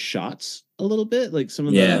to shots a little bit, like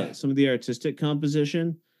Yeah. some of the artistic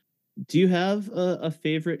composition. Do you have a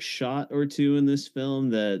favorite shot or two in this film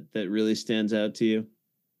that really stands out to you?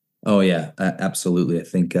 Oh yeah, absolutely. I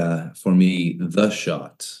think for me, the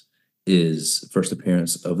shot is first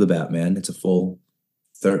appearance of the Batman. It's a full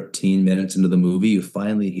 13 minutes into the movie. You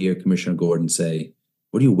finally hear Commissioner Gordon say,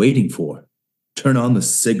 "What are you waiting for? Turn on the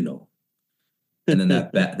signal." And then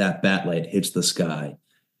that bat light hits the sky.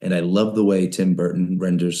 And I love the way Tim Burton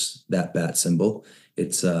renders that bat symbol.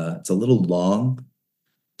 It's a little long.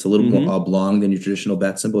 It's a little more Mm-hmm. oblong than your traditional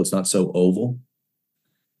bat symbol. It's not so oval.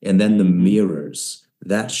 And then the Mm-hmm. mirrors,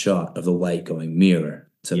 that shot of the light going mirror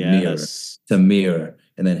to mirror Yes. to mirror,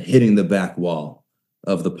 and then hitting the back wall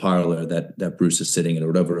of the parlor that Bruce is sitting in, or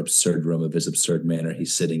whatever absurd room of his absurd manor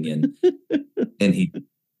he's sitting in, and he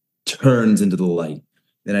turns into the light.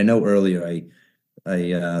 And I know earlier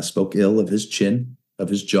I spoke ill of his chin, of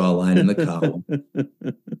his jawline, and the cowl,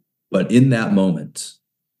 but in that moment,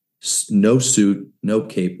 no suit, no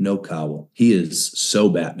cape, no cowl. He is so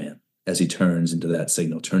Batman as he turns into that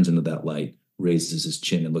signal, turns into that light, raises his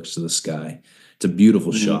chin and looks to the sky. It's a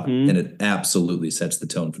beautiful shot, and Mm-hmm. it absolutely sets the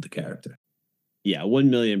tone for the character. Yeah,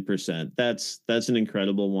 1,000,000%. That's an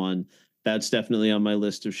incredible one. That's definitely on my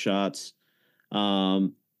list of shots.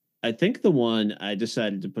 Um, I think the one I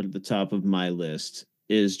decided to put at the top of my list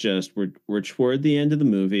is just we're toward the end of the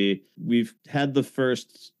movie. We've had the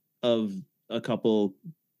first of a couple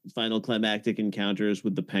final climactic encounters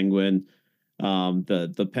with the Penguin.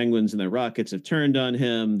 The Penguins and their rockets have turned on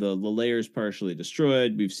him. The layer's partially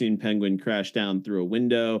destroyed. We've seen Penguin crash down through a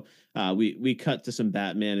window. We cut to some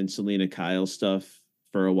Batman and Selena Kyle stuff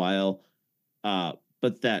for a while.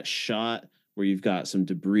 But that shot where you've got some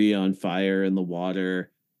debris on fire in the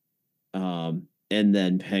water, and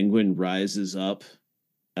then Penguin rises up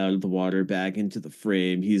out of the water back into the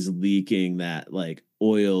frame. He's leaking that like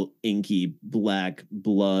oil, inky black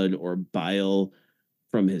blood or bile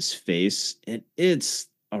from his face, and it's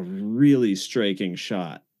a really striking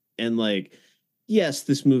shot. And like, yes,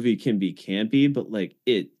 this movie can be campy, but like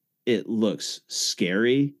it looks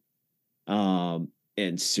scary, and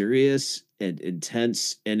serious, and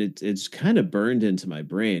intense, and it's kind of burned into my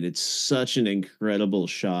brain. It's such an incredible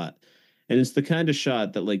shot. And it's the kind of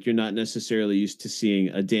shot that like you're not necessarily used to seeing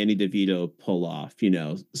a Danny DeVito pull off,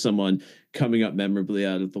 someone coming up memorably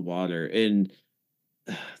out of the water. And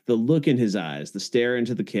the look in his eyes, the stare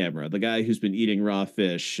into the camera, the guy who's been eating raw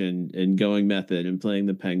fish and going method and playing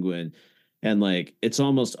the penguin. And like it's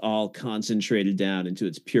almost all concentrated down into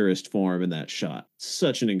its purest form in that shot.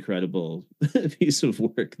 Such an incredible piece of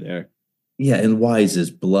work there. Yeah, and why is his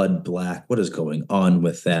blood black? What is going on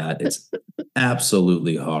with that? It's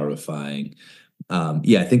absolutely horrifying.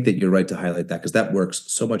 Yeah, I think that you're right to highlight that because that works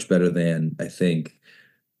so much better than I think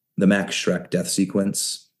the Max Shrek death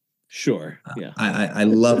sequence. Sure. Yeah. I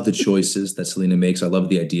love the choices that Selena makes. I love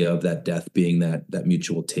the idea of that death being that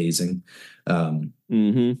mutual tasing.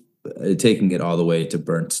 Mm-hmm. Taking it all the way to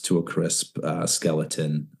burnt to a crisp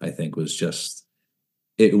skeleton, I think was just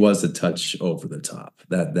it was a touch over the top.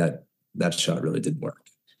 That shot really did work.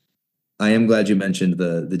 I am glad you mentioned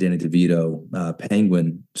the Danny DeVito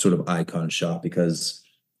penguin sort of icon shot because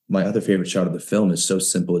my other favorite shot of the film is so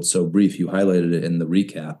simple, it's so brief. You highlighted it in the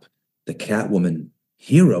recap. The Catwoman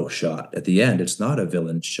hero shot at the end. It's not a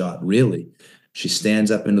villain shot, really. She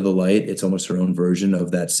stands up into the light. It's almost her own version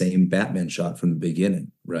of that same Batman shot from the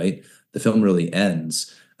beginning, right? The film really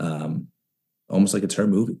ends almost like it's her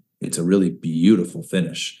movie. It's a really beautiful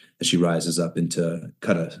finish as she rises up into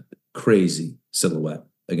kind of crazy silhouette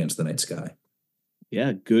against the night sky.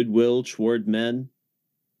 Yeah. Goodwill toward men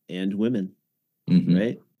and women. Mm-hmm.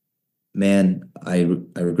 Right. Man, I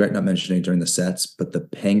regret not mentioning during the sets, but the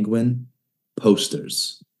Penguin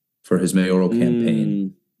posters for his mayoral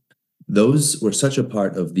campaign, those were such a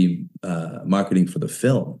part of the marketing for the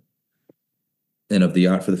film and of the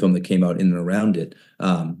art for the film that came out in and around it.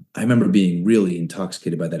 I remember being really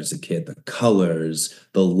intoxicated by that as a kid. The colors,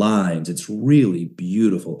 the lines, it's really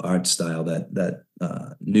beautiful art style, that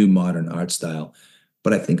new modern art style.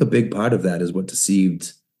 But I think a big part of that is what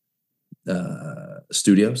deceived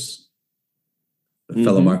studios,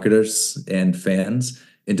 fellow marketers, and fans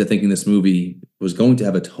into thinking this movie was going to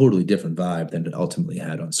have a totally different vibe than it ultimately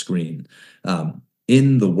had on screen.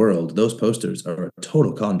 In the world, those posters are a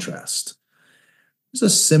total contrast. There's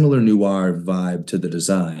a similar noir vibe to the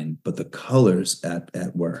design, but the colors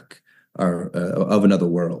at work are of another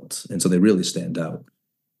world, and so they really stand out.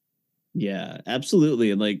 Yeah,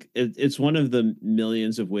 absolutely. And like it's one of the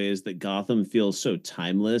millions of ways that Gotham feels so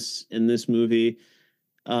timeless in this movie.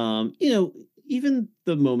 Even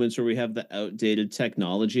the moments where we have the outdated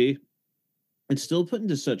technology, it's still put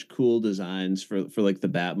into such cool designs for like the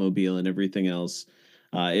Batmobile and everything else.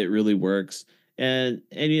 It really works. And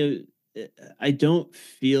I don't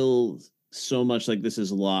feel so much like this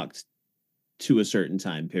is locked to a certain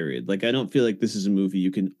time period. Like I don't feel like this is a movie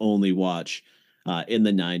you can only watch in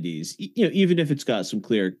the 90s. Even if it's got some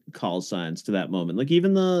clear call signs to that moment. Like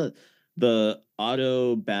even the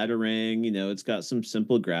auto batarang, it's got some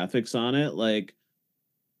simple graphics on it. Like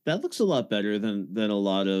that looks a lot better than a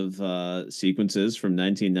lot of sequences from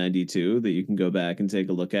 1992 that you can go back and take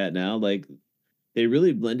a look at now. Like they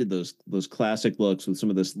really blended those classic looks with some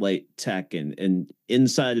of this light tech and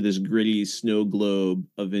inside of this gritty snow globe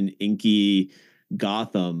of an inky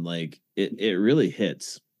Gotham. Like it really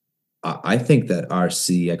hits. I think that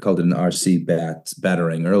RC, I called it an RC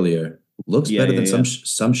battering earlier, looks Yeah, better yeah, than yeah.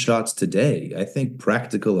 some shots today. I think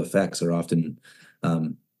practical effects are often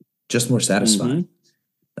just more Mm-hmm. satisfying.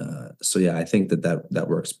 So yeah, I think that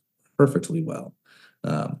works perfectly well.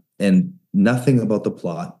 And nothing about the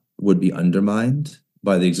plot would be undermined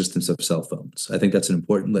by the existence of cell phones. I think that's an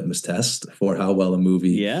important litmus test for how well a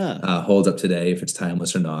movie Yeah. holds up today, if it's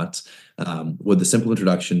timeless or not. With the simple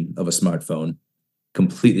introduction of a smartphone,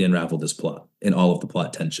 completely unravel this plot and all of the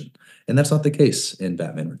plot tension. And that's not the case in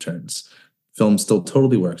Batman Returns. Film still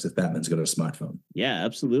totally works if Batman's got a smartphone. Yeah,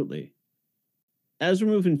 absolutely. As we're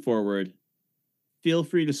moving forward, feel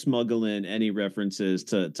free to smuggle in any references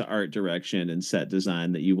to art direction and set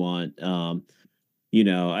design that you want.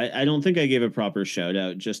 I don't think I gave a proper shout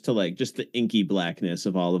out just to like just the inky blackness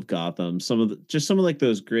of all of Gotham. Some of like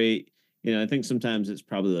those great, I think sometimes it's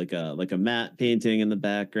probably like a matte painting in the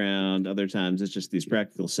background. Other times it's just these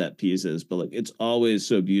practical set pieces, but like it's always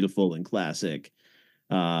so beautiful and classic,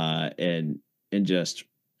 and just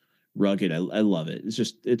rugged. I love it.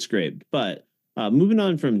 It's great. But moving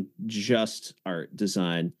on from just art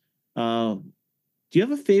design, do you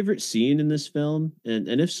have a favorite scene in this film?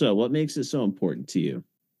 And if so, what makes it so important to you?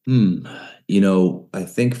 Hmm. I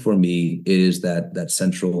think for me it is that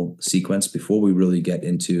central sequence before we really get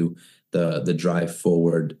into the drive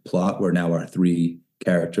forward plot where now our three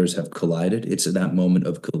characters have collided. It's at that moment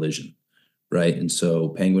of collision, right? And so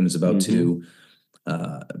Penguin is about Mm-hmm.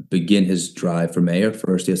 to begin his drive for mayor.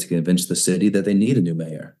 First, he has to convince the city that they need a new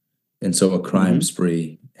mayor. And so a crime Mm-hmm.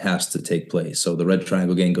 spree has to take place. So the Red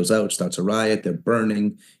Triangle Gang goes out, starts a riot. They're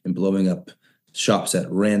burning and blowing up shops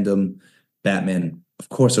at random. Batman, of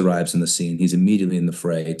course, arrives in the scene. He's immediately in the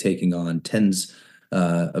fray, taking on tens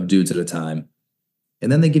of dudes at a time.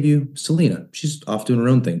 And then they give you Selena. She's off doing her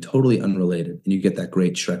own thing, totally unrelated. And you get that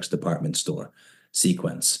great Shrek's department store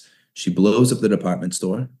sequence. She blows up the department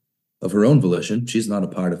store of her own volition. She's not a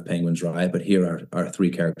part of Penguin's riot, but here our three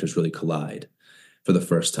characters really collide for the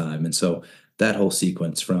first time. And so that whole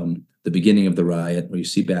sequence from the beginning of the riot, where you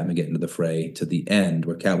see Batman get into the fray, to the end,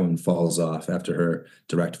 where Catwoman falls off after her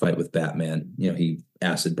direct fight with Batman. He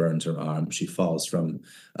acid burns her arm. She falls from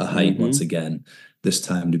a height once Mm-hmm. again, this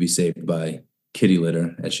time to be saved by kitty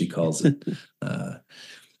litter, as she calls it. Uh,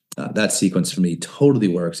 that sequence for me totally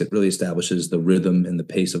works. It really establishes the rhythm and the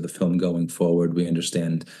pace of the film going forward. We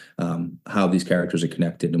understand how these characters are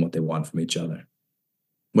connected and what they want from each other.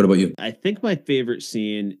 What about you? I think my favorite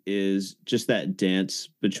scene is just that dance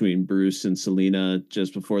between Bruce and Selena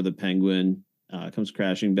just before the Penguin comes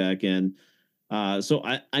crashing back in. So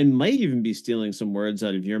I might even be stealing some words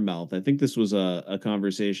out of your mouth. I think this was a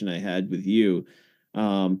conversation I had with you.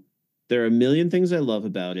 Um, there are a million things I love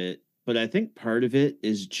about it, but I think part of it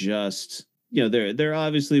is just, they're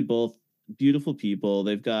obviously both beautiful people.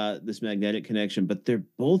 They've got this magnetic connection, but they're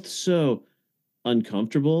both so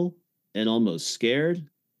uncomfortable and almost scared.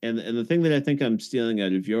 And the thing that I think I'm stealing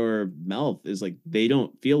out of your mouth is like they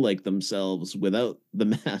don't feel like themselves without the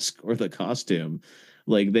mask or the costume.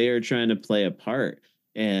 Like they are trying to play a part,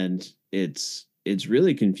 and it's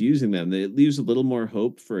really confusing them. It leaves a little more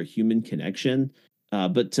hope for a human connection.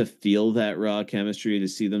 But to feel that raw chemistry, to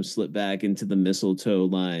see them slip back into the mistletoe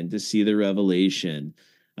line, to see the revelation,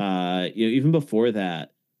 even before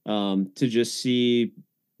that, to just see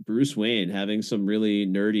Bruce Wayne having some really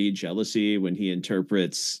nerdy jealousy when he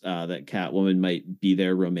interprets that Catwoman might be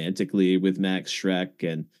there romantically with Max Shrek,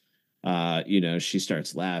 and she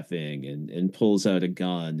starts laughing and pulls out a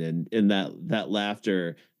gun, and that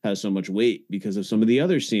laughter has so much weight because of some of the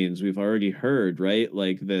other scenes we've already heard, right?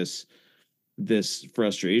 Like this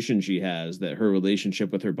frustration she has that her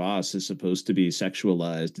relationship with her boss is supposed to be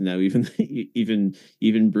sexualized. And now even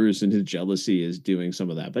even Bruce and his jealousy is doing some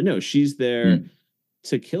of that. But no, she's there Mm.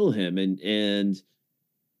 to kill him, and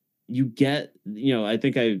you get, I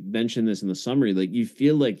think I mentioned this in the summary, like you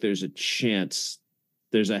feel like there's a chance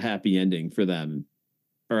there's a happy ending for them,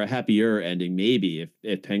 or a happier ending maybe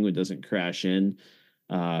if Penguin doesn't crash in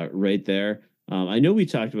right there. I know we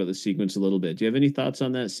talked about the sequence a little bit. Do you have any thoughts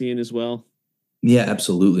on that scene as well? Yeah,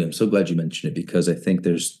 absolutely. I'm so glad you mentioned it because I think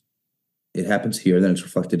it happens here, then it's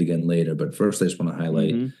reflected again later. But first, I just want to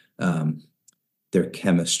highlight Mm-hmm. um, their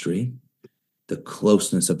chemistry, the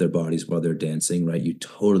closeness of their bodies while they're dancing, right? You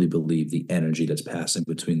totally believe the energy that's passing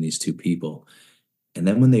between these two people. And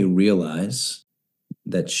then when they realize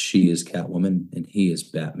that she is Catwoman and he is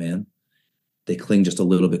Batman, they cling just a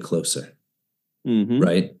little bit closer, Mm-hmm.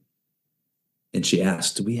 right? And she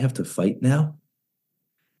asks, "Do we have to fight now?"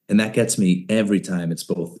 And that gets me every time. It's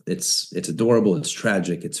adorable, it's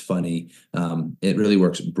tragic, it's funny. It really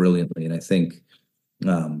works brilliantly. And I think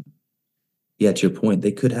um, yeah, to your point,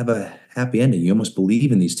 they could have a happy ending. You almost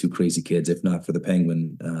believe in these two crazy kids, if not for the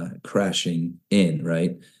Penguin crashing in,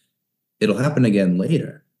 right? It'll happen again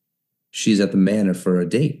later. She's at the manor for a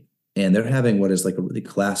date, and they're having what is like a really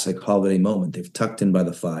classic holiday moment. They've tucked in by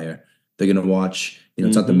the fire. They're gonna watch. Mm-hmm.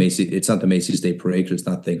 It's not the Macy's Day Parade because it's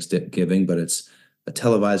not Thanksgiving, but it's a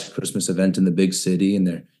televised Christmas event in the big city, and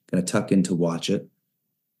they're gonna tuck in to watch it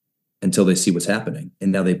until they see what's happening.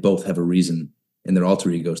 And now they both have a reason in their alter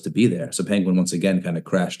egos to be there. So Penguin once again kind of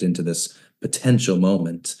crashed into this potential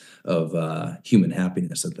moment of human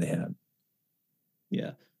happiness that they had.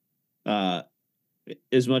 Yeah. Uh,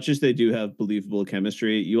 as much as they do have believable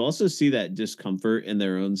chemistry, you also see that discomfort in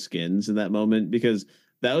their own skins in that moment, because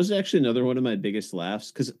that was actually another one of my biggest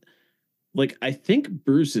laughs. Because, like, I think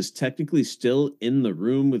Bruce is technically still in the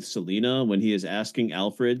room with Selena when he is asking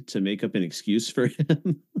Alfred to make up an excuse for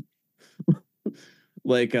him.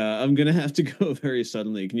 Like, I'm gonna have to go very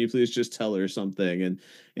suddenly. Can you please just tell her something?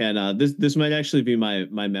 And this might actually be my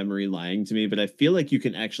memory lying to me, but I feel like you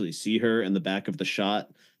can actually see her in the back of the shot.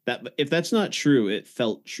 That, if that's not true, it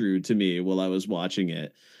felt true to me while I was watching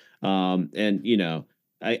it. And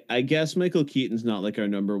I guess Michael Keaton's not like our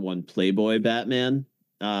number one Playboy Batman.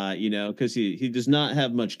 Because he does not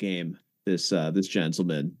have much game. This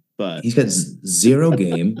gentleman, but He's got zero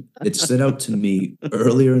game. It stood out to me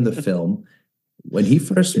earlier in the film when he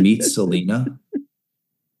first meets Selena.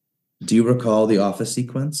 Do you recall the office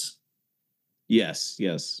sequence? Yes,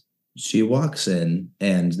 yes. She walks in,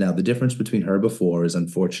 and now the difference between her before is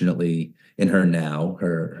unfortunately in her now,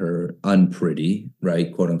 her unpretty,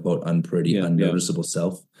 right, quote unquote unpretty, Yep, yep. unnoticeable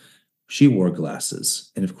self. She wore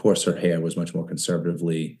glasses, and of course her hair was much more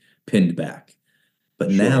conservatively pinned back.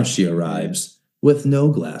 But now Sure. she Yeah. arrives with no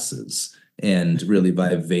glasses and really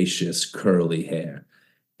vivacious curly hair.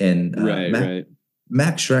 And Right, right.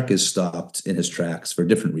 Max Shrek is stopped in his tracks for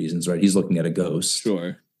different reasons, right? He's looking at a ghost.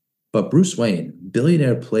 Sure. But Bruce Wayne,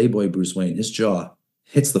 billionaire playboy Bruce Wayne, his jaw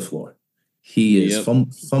hits the floor. He is Yep.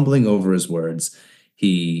 fumbling over his words.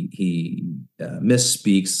 He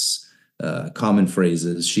misspeaks common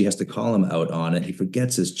phrases. She has to call him out on it. He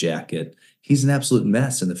forgets his jacket. He's an absolute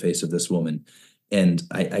mess in the face of this woman. And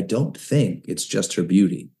I don't think it's just her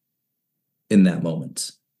beauty in that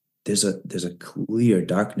moment. There's a clear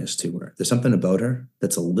darkness to her. There's something about her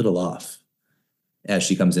that's a little off as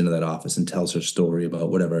she comes into that office and tells her story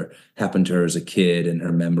about whatever happened to her as a kid and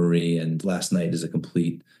her memory. And last night is a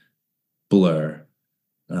complete blur.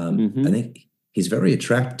 I Mm-hmm. think he's very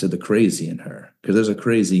attracted to the crazy in her because there's a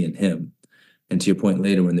crazy in him. And to your point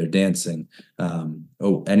later when they're dancing,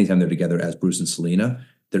 anytime they're together as Bruce and Selena,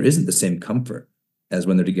 there isn't the same comfort as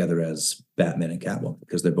when they're together as Batman and Catwoman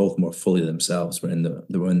because they're both more fully themselves when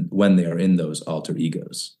they are in those alter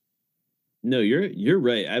egos. No, you're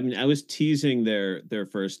right. I mean, I was teasing their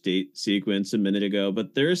first date sequence a minute ago,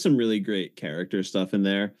 but there is some really great character stuff in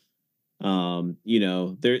there.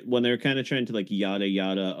 They're when they're kind of trying to like yada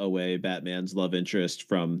yada away Batman's love interest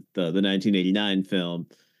from the 1989 film.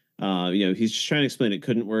 He's just trying to explain it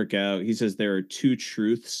couldn't work out. He says there are two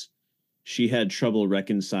truths. She had trouble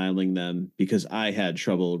reconciling them because I had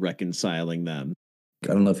trouble reconciling them. I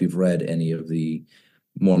don't know if you've read any of the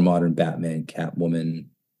more modern Batman, Catwoman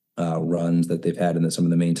runs that they've had in some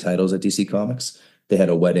of the main titles at DC Comics. They had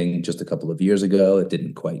a wedding just a couple of years ago. It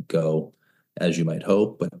didn't quite go as you might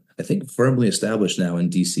hope, but I think firmly established now in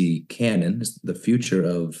DC canon, the future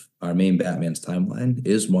of our main Batman's timeline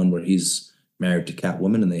is one where he's married to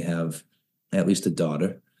Catwoman and they have at least a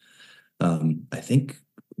daughter. I think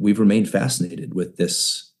we've remained fascinated with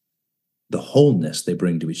the wholeness they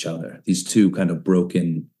bring to each other. These two kind of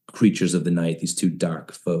broken creatures of the night, these two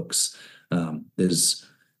dark folks. There's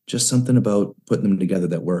just something about putting them together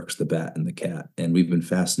that works, the bat and the cat. And we've been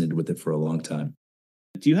fascinated with it for a long time.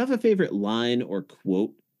 Do you have a favorite line or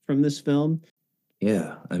quote from this film?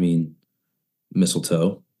 Yeah, I mean,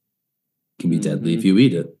 mistletoe can be deadly if Mm-hmm. you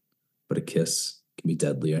eat it, but a kiss can be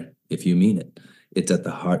deadlier if you mean it. It's at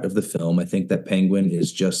the heart of the film. I think that Penguin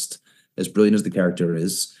is just as brilliant as the character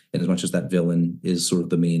is, and as much as that villain is sort of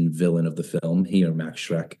the main villain of the film, he or Max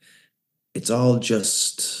Shrek, it's all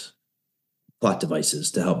just plot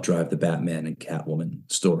devices to help drive the Batman and Catwoman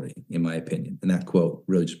story, in my opinion. And that quote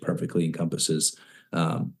really just perfectly encompasses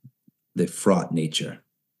um, the fraught nature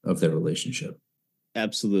of their relationship.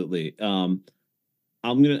 Absolutely. I'm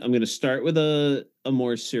gonna start with a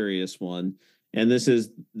more serious one, and this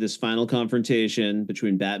is this final confrontation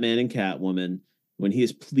between Batman and Catwoman when he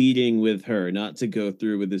is pleading with her not to go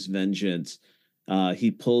through with this vengeance.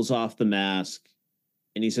 He pulls off the mask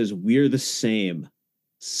and he says, "We're the same,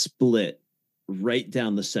 split right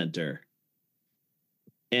down the center."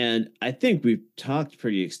 And I think we've talked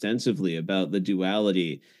pretty extensively about the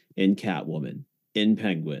duality in Catwoman, in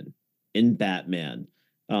Penguin, in Batman.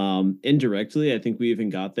 Indirectly, I think we even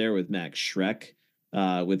got there with Max Shrek,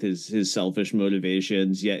 with his selfish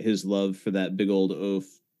motivations, yet his love for that big old oaf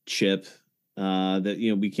chip, that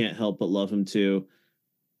we can't help but love him too.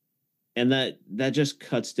 And that just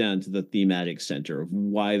cuts down to the thematic center of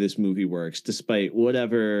why this movie works, despite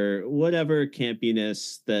whatever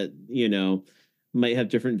campiness that might have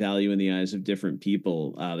different value in the eyes of different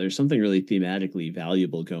people. There's something really thematically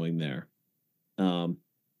valuable going there. Um,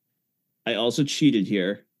 I also cheated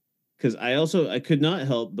here because I could not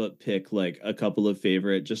help but pick like a couple of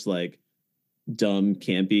favorite just like dumb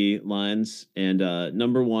campy lines, and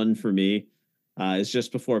number one for me is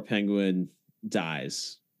just before Penguin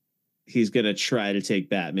dies. He's gonna try to take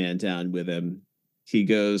Batman down with him. He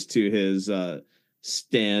goes to his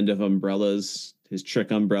stand of umbrellas, his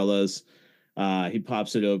trick umbrellas. He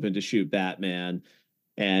pops it open to shoot Batman,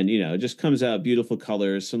 and it just comes out beautiful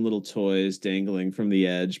colors, some little toys dangling from the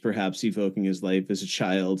edge, perhaps evoking his life as a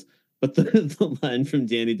child. But the line from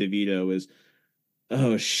Danny DeVito is,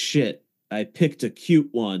 "Oh shit, I picked a cute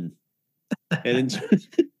one," and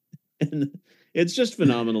and it's just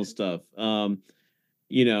phenomenal stuff.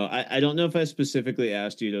 I don't know if I specifically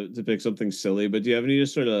asked you to pick something silly, but do you have any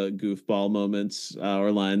just sort of goofball moments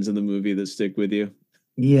or lines in the movie that stick with you?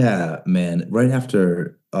 Yeah, man. Right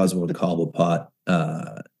after Oswald Cobblepot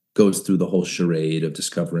goes through the whole charade of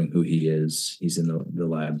discovering who he is. He's in the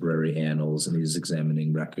library annals and he's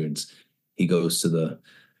examining records. He goes to the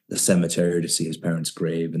cemetery to see his parents'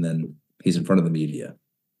 grave, and then he's in front of the media.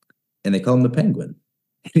 And they call him the Penguin.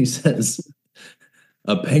 And he says,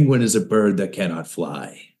 "A penguin is a bird that cannot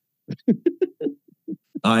fly.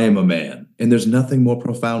 I am a man." And there's nothing more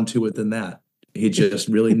profound to it than that. He just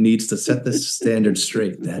really needs to set this standard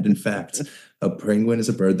straight that, in fact, a penguin is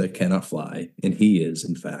a bird that cannot fly, and he is,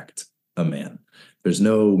 in fact, a man. There's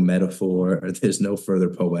no metaphor, or there's no further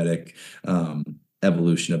poetic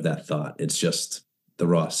evolution of that thought. It's just the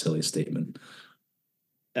raw, silly statement.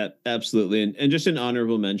 Absolutely. And just an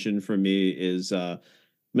honorable mention for me is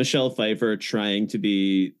Michelle Pfeiffer trying to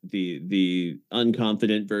be the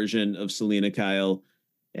unconfident version of Selena Kyle.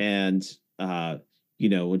 And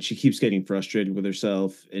when she keeps getting frustrated with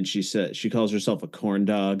herself and she calls herself a corn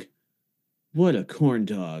dog. What a corn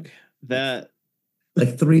dog. That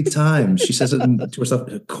like 3 times she says it to herself,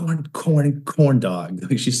 corn dog.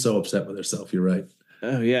 Like she's so upset with herself. You're right.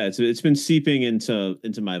 Oh yeah, it's been seeping into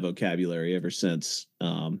my vocabulary ever since.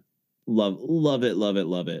 Love it, love it,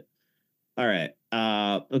 love it. All right.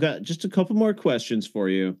 I've got just a couple more questions for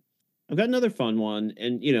you. I've got another fun one,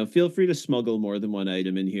 and feel free to smuggle more than one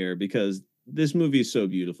item in here because this movie is so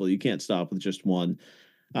beautiful. You can't stop with just one.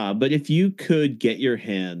 But if you could get your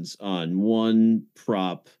hands on one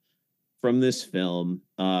prop from this film,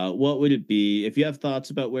 what would it be? If you have thoughts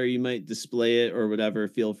about where you might display it or whatever,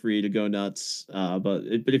 feel free to go nuts. But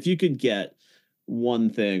if you could get one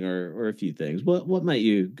thing or a few things, what might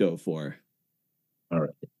you go for? All right.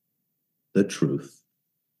 The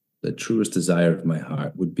truest desire of my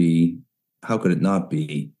heart would be, how could it not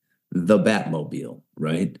be, the Batmobile,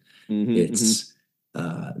 right? Mm-hmm, It's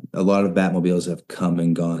a lot of Batmobiles have come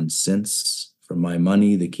and gone since. For my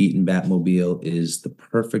money, the Keaton Batmobile is the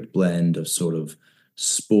perfect blend of sort of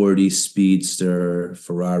sporty speedster,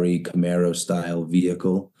 Ferrari Camaro style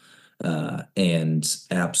vehicle, and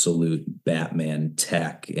absolute Batman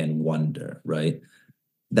tech and wonder, right?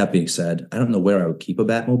 That being said, I don't know where I would keep a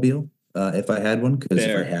Batmobile if I had one, because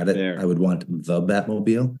if I had it, fair. I would want the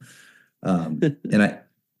Batmobile. And I,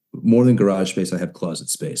 more than garage space, I have closet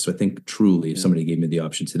space. So I think truly, if somebody gave me the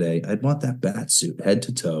option today, I'd want that bat suit, head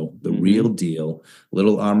to toe, the real deal.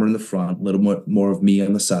 Little armor in the front, little more of me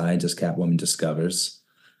on the sides as Catwoman discovers.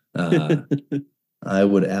 I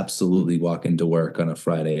would absolutely walk into work on a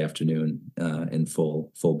Friday afternoon in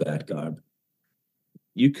full bat garb.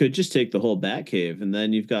 You could just take the whole Batcave, and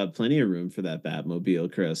then you've got plenty of room for that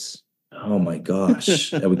Batmobile, Kris. Oh my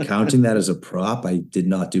gosh. Are we counting that as a prop? I did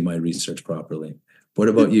not do my research properly. What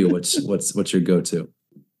about you? What's your go-to?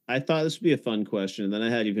 I thought this would be a fun question, and then I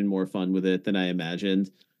had even more fun with it than I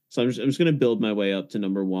imagined. So I'm just going to build my way up to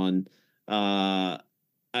number one. I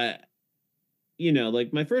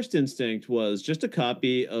like my first instinct was just a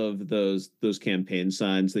copy of those campaign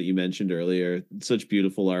signs that you mentioned earlier. Such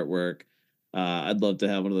beautiful artwork. I'd love to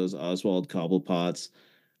have one of those Oswald Cobblepots.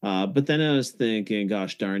 But then I was thinking,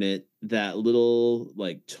 gosh darn it, that little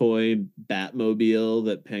like toy Batmobile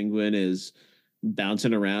that Penguin is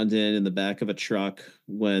bouncing around in the back of a truck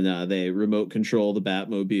when they remote control the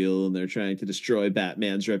Batmobile and they're trying to destroy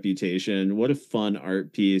Batman's reputation. What a fun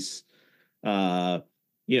art piece.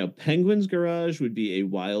 Penguin's garage would be a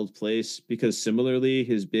wild place because similarly,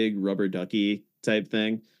 his big rubber ducky type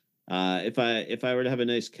thing. If I were to have a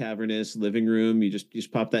nice cavernous living room, you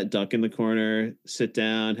just pop that duck in the corner, sit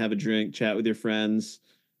down, have a drink, chat with your friends,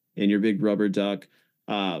 and your big rubber duck.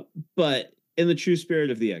 But in the true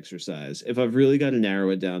spirit of the exercise, if I've really got to narrow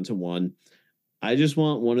it down to one, I just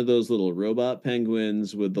want one of those little robot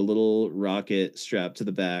penguins with the little rocket strapped to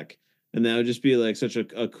the back. And that would just be like such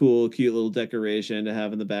a cool, cute little decoration to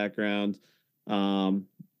have in the background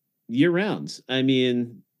year round. I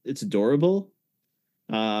mean, it's adorable.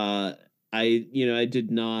 I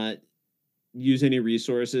did not use any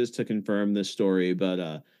resources to confirm this story,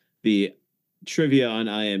 but the trivia on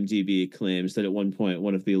IMDb claims that at one point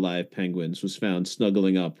one of the live penguins was found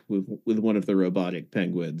snuggling up with one of the robotic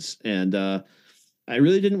penguins, and I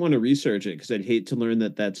really didn't want to research it because I'd hate to learn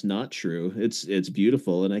that that's not true. It's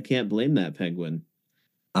beautiful, and I can't blame that penguin.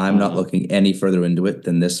 I'm not looking any further into it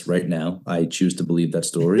than this right now. I choose to believe that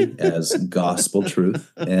story as gospel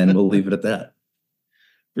truth, and we'll leave it at that.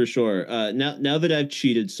 For sure. Now that I've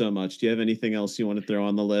cheated so much, do you have anything else you want to throw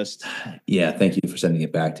on the list? Yeah, thank you for sending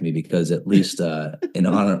it back to me, because at least an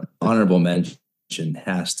honorable mention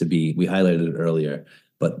has to be, we highlighted it earlier,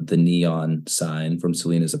 but the neon sign from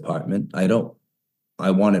Selena's apartment.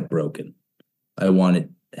 I want it broken. I want it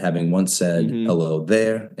having once said hello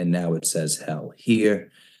there, and now it says hell here.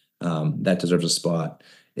 That deserves a spot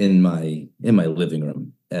in my living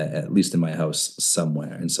room. at least in my house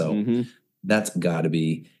somewhere. And so Mm-hmm. that's got to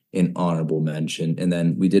be an honorable mention. And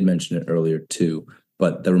then we did mention it earlier too,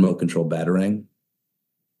 but the remote control Batarang,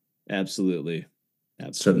 Absolutely.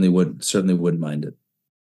 Absolutely. certainly wouldn't mind it.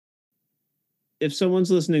 If someone's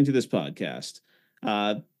listening to this podcast,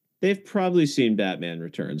 uh, they've probably seen Batman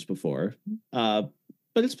Returns before, uh,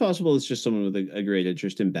 but it's possible it's just someone with a great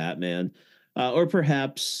interest in Batman. Or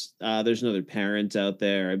perhaps there's another parent out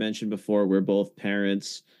there. I mentioned before we're both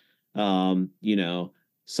parents. You know,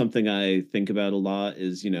 something I think about a lot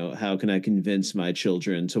is, how can I convince my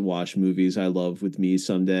children to watch movies I love with me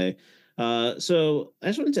someday? So I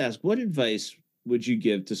just wanted to ask, what advice would you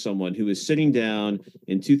give to someone who is sitting down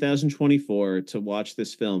in 2024 to watch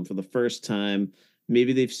this film for the first time?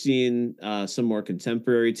 Maybe they've seen some more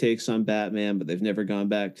contemporary takes on Batman, but they've never gone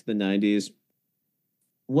back to the 90s.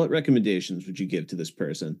 What recommendations would you give to this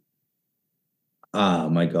person? Ah,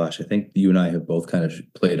 my gosh, I think you and I have both kind of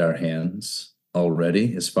played our hands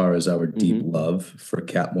already as far as our deep Mm-hmm. love for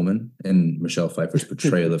Catwoman and Michelle Pfeiffer's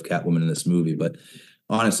portrayal of Catwoman in this movie. But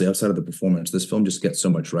honestly, outside of the performance, this film just gets so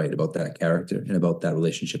much right about that character and about that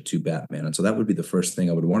relationship to Batman. And so that would be the first thing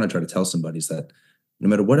I would want to try to tell somebody is that no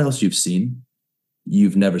matter what else you've seen,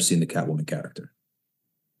 you've never seen the Catwoman character.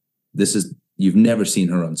 You've never seen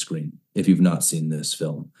her on screen if you've not seen this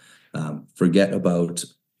film. Forget about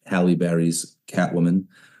Halle Berry's Catwoman,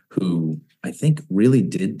 who I think really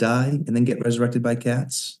did die and then get resurrected by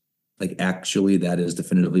cats. Like, actually, that is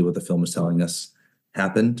definitively what the film is telling us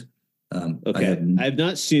happened. I have, Okay, I've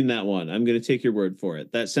not seen that one. I'm going to take your word for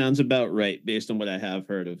it. That sounds about right based on what I have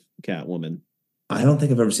heard of Catwoman. I don't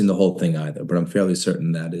think I've ever seen the whole thing either, but I'm fairly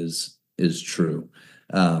certain that is true.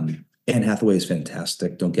 Anne Hathaway is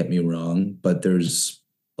fantastic. Don't get me wrong, but there's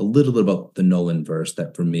a little bit about the Nolan verse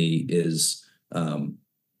that for me is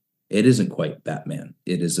it isn't quite Batman.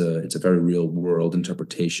 It's a very real world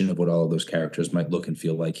interpretation of what all of those characters might look and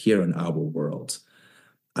feel like here in our world.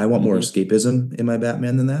 I want more Mm-hmm. escapism in my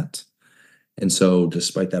Batman than that. And so,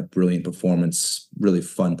 despite that brilliant performance, really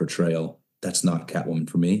fun portrayal, that's not Catwoman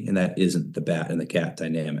for me. And that isn't the bat and the cat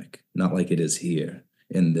dynamic, not like it is here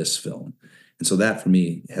in this film. And so, that for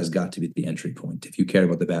me has got to be the entry point. If you care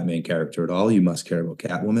about the Batman character at all, you must care about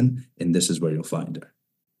Catwoman. And this is where you'll find her.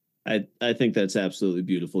 I think that's absolutely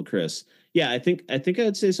beautiful, Kris. Yeah, I think I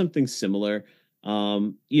would say something similar.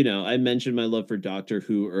 I mentioned my love for Doctor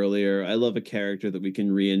Who earlier. I love a character that we can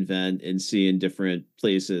reinvent and see in different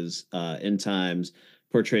places and times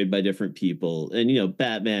portrayed by different people. And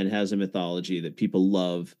Batman has a mythology that people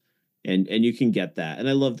love, and you can get that. And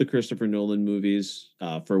I love the Christopher Nolan movies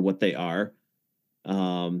for what they are.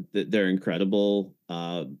 They're incredible.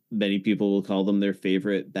 Many people will call them their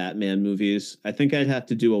favorite Batman movies. I think I'd have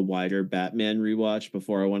to do a wider Batman rewatch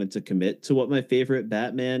before I wanted to commit to what my favorite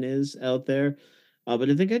Batman is out there. But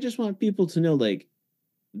I think I just want people to know, like,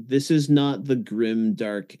 this is not the grim,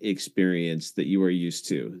 dark experience that you are used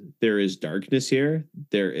to. There is darkness here.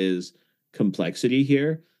 There is complexity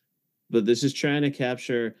here, but this is trying to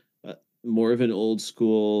capture more of an old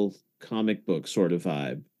school comic book sort of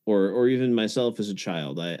vibe, or even myself as a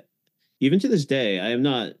child. I even to this day I am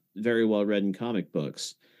not very well read in comic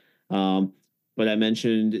books. Um, but I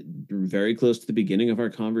mentioned very close to the beginning of our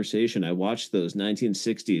conversation, I watched those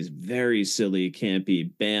 1960s very silly, campy,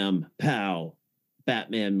 bam, pow,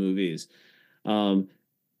 Batman movies. Um,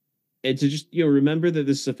 and to just remember that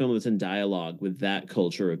this is a film that's in dialogue with that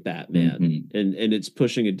culture of Batman, Mm-hmm. and it's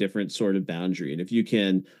pushing a different sort of boundary. And if you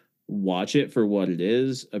can watch it for what it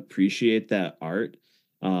is, appreciate that art,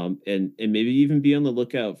 and maybe even be on the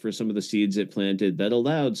lookout for some of the seeds it planted that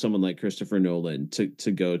allowed someone like Christopher Nolan to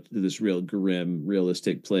go to this real grim,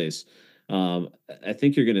 realistic place. I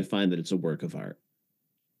think you're going to find that it's a work of art.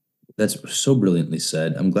 That's so brilliantly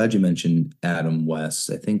said. I'm glad you mentioned Adam West.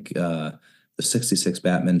 I think the 66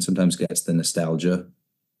 Batman sometimes gets the nostalgia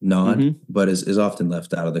nod, Mm-hmm. but is often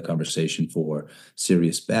left out of the conversation for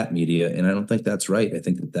serious Bat media. And I don't think that's right. I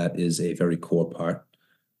think that that is a very core part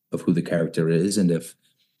of who the character is. And if,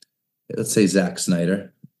 let's say, Zack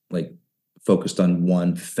Snyder, like, focused on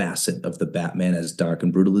one facet of the Batman as dark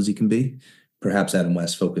and brutal as he can be, perhaps Adam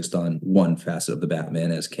West focused on one facet of the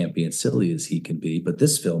Batman as campy and silly as he can be. But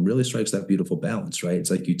this film really strikes that beautiful balance, right? It's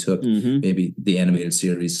like you took Mm-hmm. maybe the animated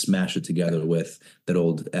series, smash it together with that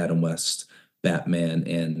old Adam West Batman,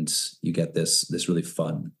 and you get this really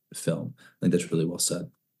fun film. I think that's really well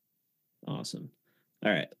said. Awesome.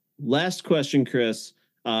 All right. Last question, Kris.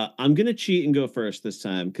 I'm going to cheat and go first this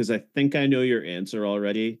time because I think I know your answer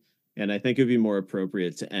already. And I think it would be more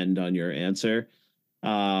appropriate to end on your answer.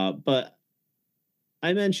 But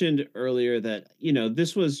I mentioned earlier that,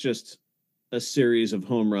 this was just a series of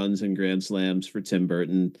home runs and grand slams for Tim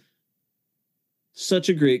Burton. Such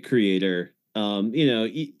a great creator.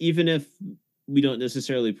 Even if we don't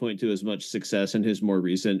necessarily point to as much success in his more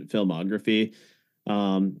recent filmography,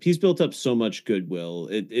 he's built up so much goodwill.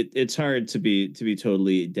 It's hard to be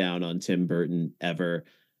totally down on Tim Burton ever.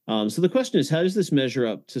 So the question is, how does this measure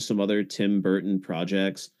up to some other Tim Burton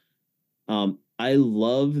projects? I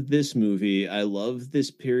love this movie. I love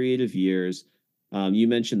this period of years. You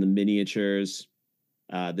mentioned the miniatures,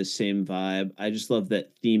 the same vibe. I just love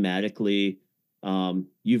that thematically,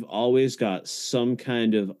 you've always got some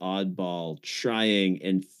kind of oddball trying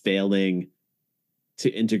and failing to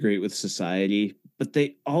integrate with society, but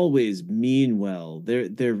they always mean well.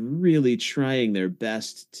 They're really trying their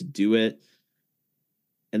best to do it,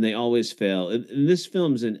 and they always fail. And this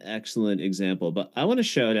film's an excellent example. But I want to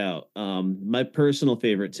shout out my personal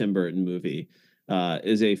favorite Tim Burton movie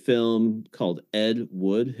is a film called Ed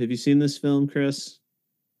Wood. Have you seen this film, Kris?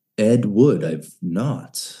 Ed Wood, I've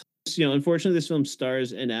not. Unfortunately, this film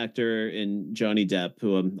stars an actor in Johnny Depp,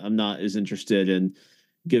 who I'm not as interested in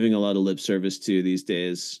giving a lot of lip service to these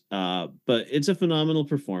days. But it's a phenomenal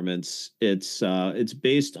performance. It's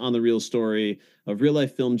based on the real story of real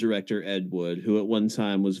life film director Ed Wood, who at one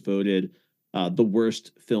time was voted the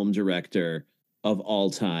worst film director of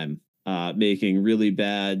all time, making really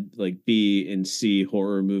bad like B and C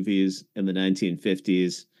horror movies in the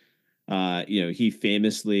 1950s. He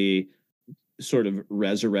famously sort of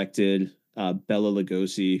resurrected Bela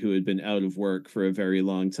Lugosi, who had been out of work for a very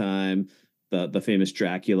long time, the famous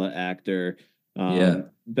Dracula actor. Yeah.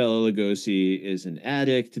 Bela Lugosi is an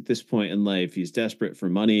addict at this point in life. He's desperate for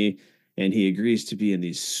money, and he agrees to be in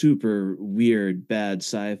these super weird, bad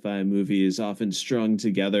sci-fi movies, often strung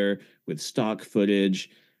together with stock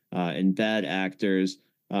footage and bad actors.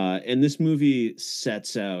 And this movie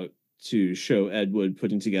sets out to show Ed Wood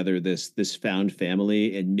putting together this found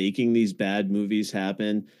family and making these bad movies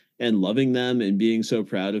happen and loving them and being so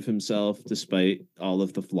proud of himself despite all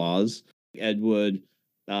of the flaws. Ed Wood,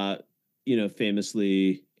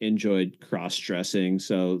 famously enjoyed cross-dressing.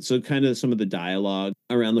 So kind of some of the dialogue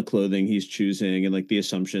around the clothing he's choosing and like the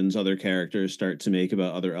assumptions other characters start to make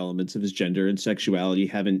about other elements of his gender and sexuality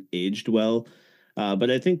haven't aged well.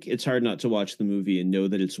 But I think it's hard not to watch the movie and know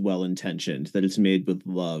that it's well intentioned, that it's made with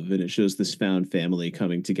love, and it shows this found family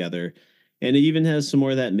coming together. And it even has some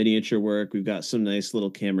more of that miniature work. We've got some nice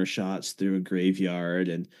little camera shots through a graveyard.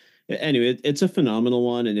 And anyway, it's a phenomenal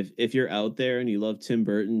one. And if you're out there and you love Tim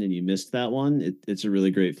Burton and you missed that one, it's a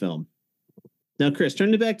really great film. Now, Kris,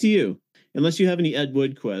 turn it back to you, unless you have any Ed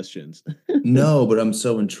Wood questions. No, but I'm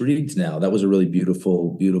so intrigued now. That was a really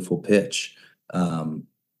beautiful, beautiful pitch.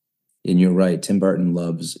 And you're right, Tim Burton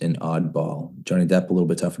loves an oddball. Johnny Depp, a little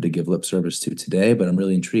bit tougher to give lip service to today, but I'm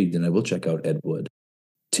really intrigued and I will check out Ed Wood.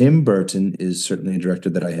 Tim Burton is certainly a director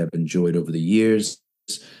that I have enjoyed over the years.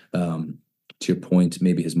 To your point,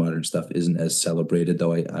 maybe his modern stuff isn't as celebrated,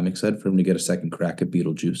 though I'm excited for him to get a second crack at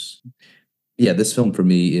Beetlejuice. Yeah, this film for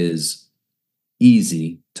me is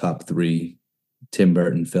easy top 3 Tim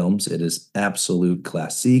Burton films. It is absolute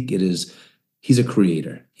classique. He's a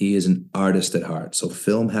creator. He is an artist at heart. So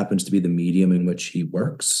film happens to be the medium in which he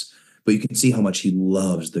works, but you can see how much he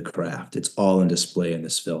loves the craft. It's all on display in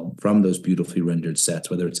this film, from those beautifully rendered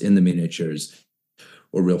sets, whether it's in the miniatures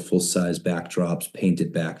or real full-size backdrops,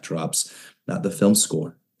 painted backdrops, not the film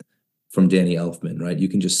score from Danny Elfman, right? You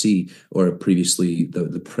can just see, or previously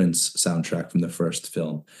the Prince soundtrack from the first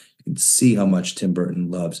film. You can see how much Tim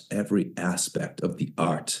Burton loves every aspect of the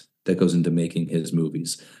art that goes into making his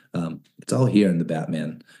movies. It's all here in the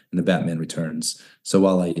Batman Returns. So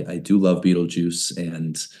while I do love Beetlejuice,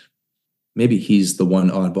 and maybe he's the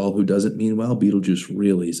one oddball who doesn't mean well, Beetlejuice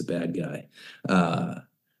really is a bad guy.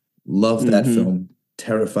 Love that film.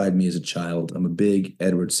 Terrified me as a child. I'm a big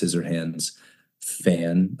Edward Scissorhands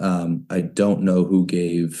fan. I don't know who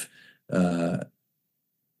gave Anthony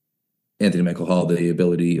Michael Hall the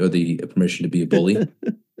ability or the permission to be a bully.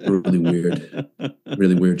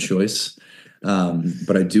 Really weird choice.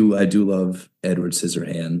 But I do love Edward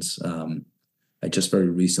Scissorhands. I just very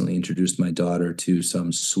recently introduced my daughter to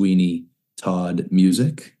some Sweeney Todd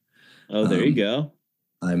music. Oh, there you go.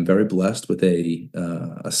 I'm very blessed with a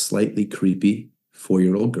slightly creepy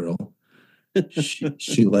 4-year-old girl.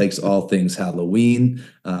 She likes all things Halloween.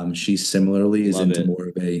 She similarly is into more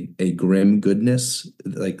of a grim goodness,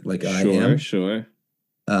 like I am. Sure.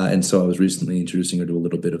 And so I was recently introducing her to a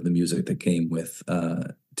little bit of the music that came with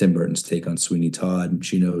Tim Burton's take on Sweeney Todd.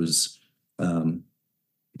 She knows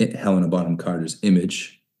Helena Bonham Carter's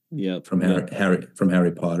Image from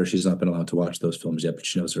Harry Potter. She's not been allowed to watch those films yet, but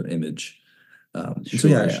she knows her Image.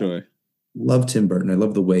 Sure. love Tim Burton. I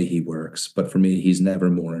love the way he works, but for me, he's never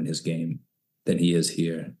more in his game than he is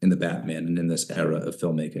here in the Batman and in this era of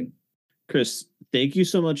filmmaking. Kris, thank you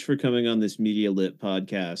so much for coming on this Media Lit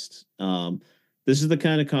podcast. This is the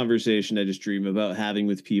kind of conversation I just dream about having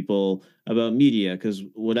with people about media, because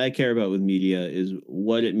what I care about with media is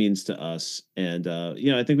what it means to us. And,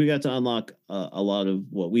 I think we got to unlock a lot of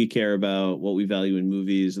what we care about, what we value in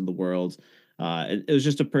movies and the world. It was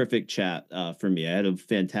just a perfect chat for me. I had a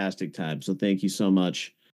fantastic time. So thank you so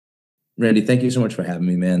much. Randy, thank you so much for having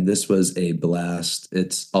me, man. This was a blast.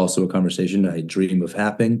 It's also a conversation I dream of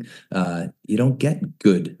having. You don't get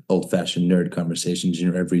good old-fashioned nerd conversations in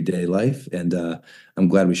your everyday life, and I'm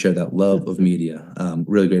glad we share that love of media.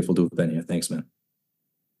 Really grateful to have been here. Thanks, man.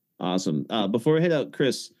 Awesome. Before we head out,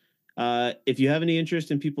 Kris, if you have any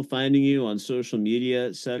interest in people finding you on social media,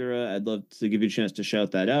 etc., I'd love to give you a chance to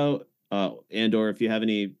shout that out. And or if you have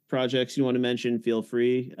any projects you want to mention, feel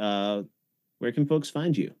free. Where can folks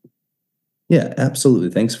find you? Yeah, absolutely.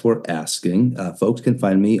 Thanks for asking. Folks can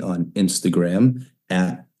find me on Instagram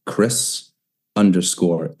at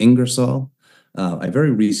Kris_Ingersoll. I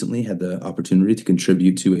very recently had the opportunity to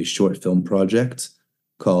contribute to a short film project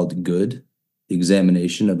called Good, the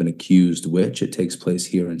examination of an accused witch. It takes place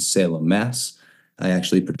here in Salem, Mass. I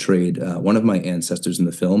actually portrayed one of my ancestors in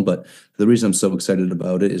the film, but the reason I'm so excited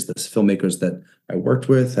about it is the filmmakers that I worked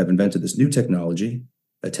with have invented this new technology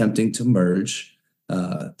attempting to merge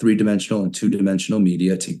three-dimensional and two-dimensional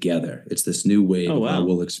media together. It's this new wave Oh, of how wow.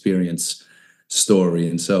 we'll experience story.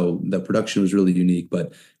 And so the production was really unique,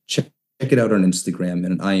 but check it out on Instagram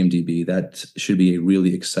and on IMDb. That should be a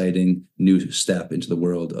really exciting new step into the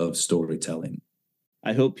world of storytelling.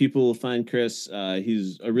 I hope people will find Kris.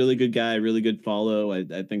 He's a really good guy, really good follow.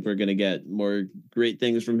 I think we're going to get more great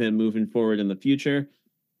things from him moving forward in the future.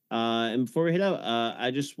 And before we head out,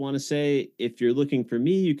 I just want to say if you're looking for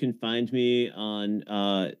me, you can find me on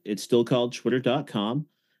it's still called twitter.com.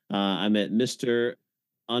 I'm at Mr.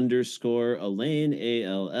 underscore Elaine,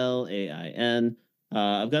 Allain.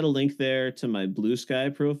 I've got a link there to my Blue Sky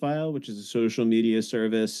profile, which is a social media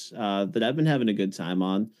service that I've been having a good time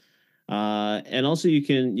on. And also you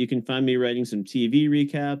can find me writing some TV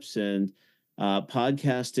recaps and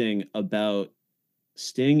podcasting about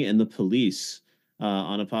Sting and the Police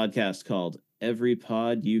on a podcast called Every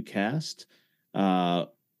Pod You Cast uh,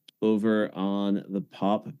 over on the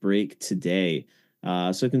Pop Break today.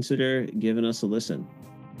 So consider giving us a listen.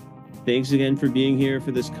 Thanks again for being here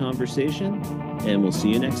for this conversation, and we'll see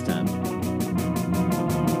you next time.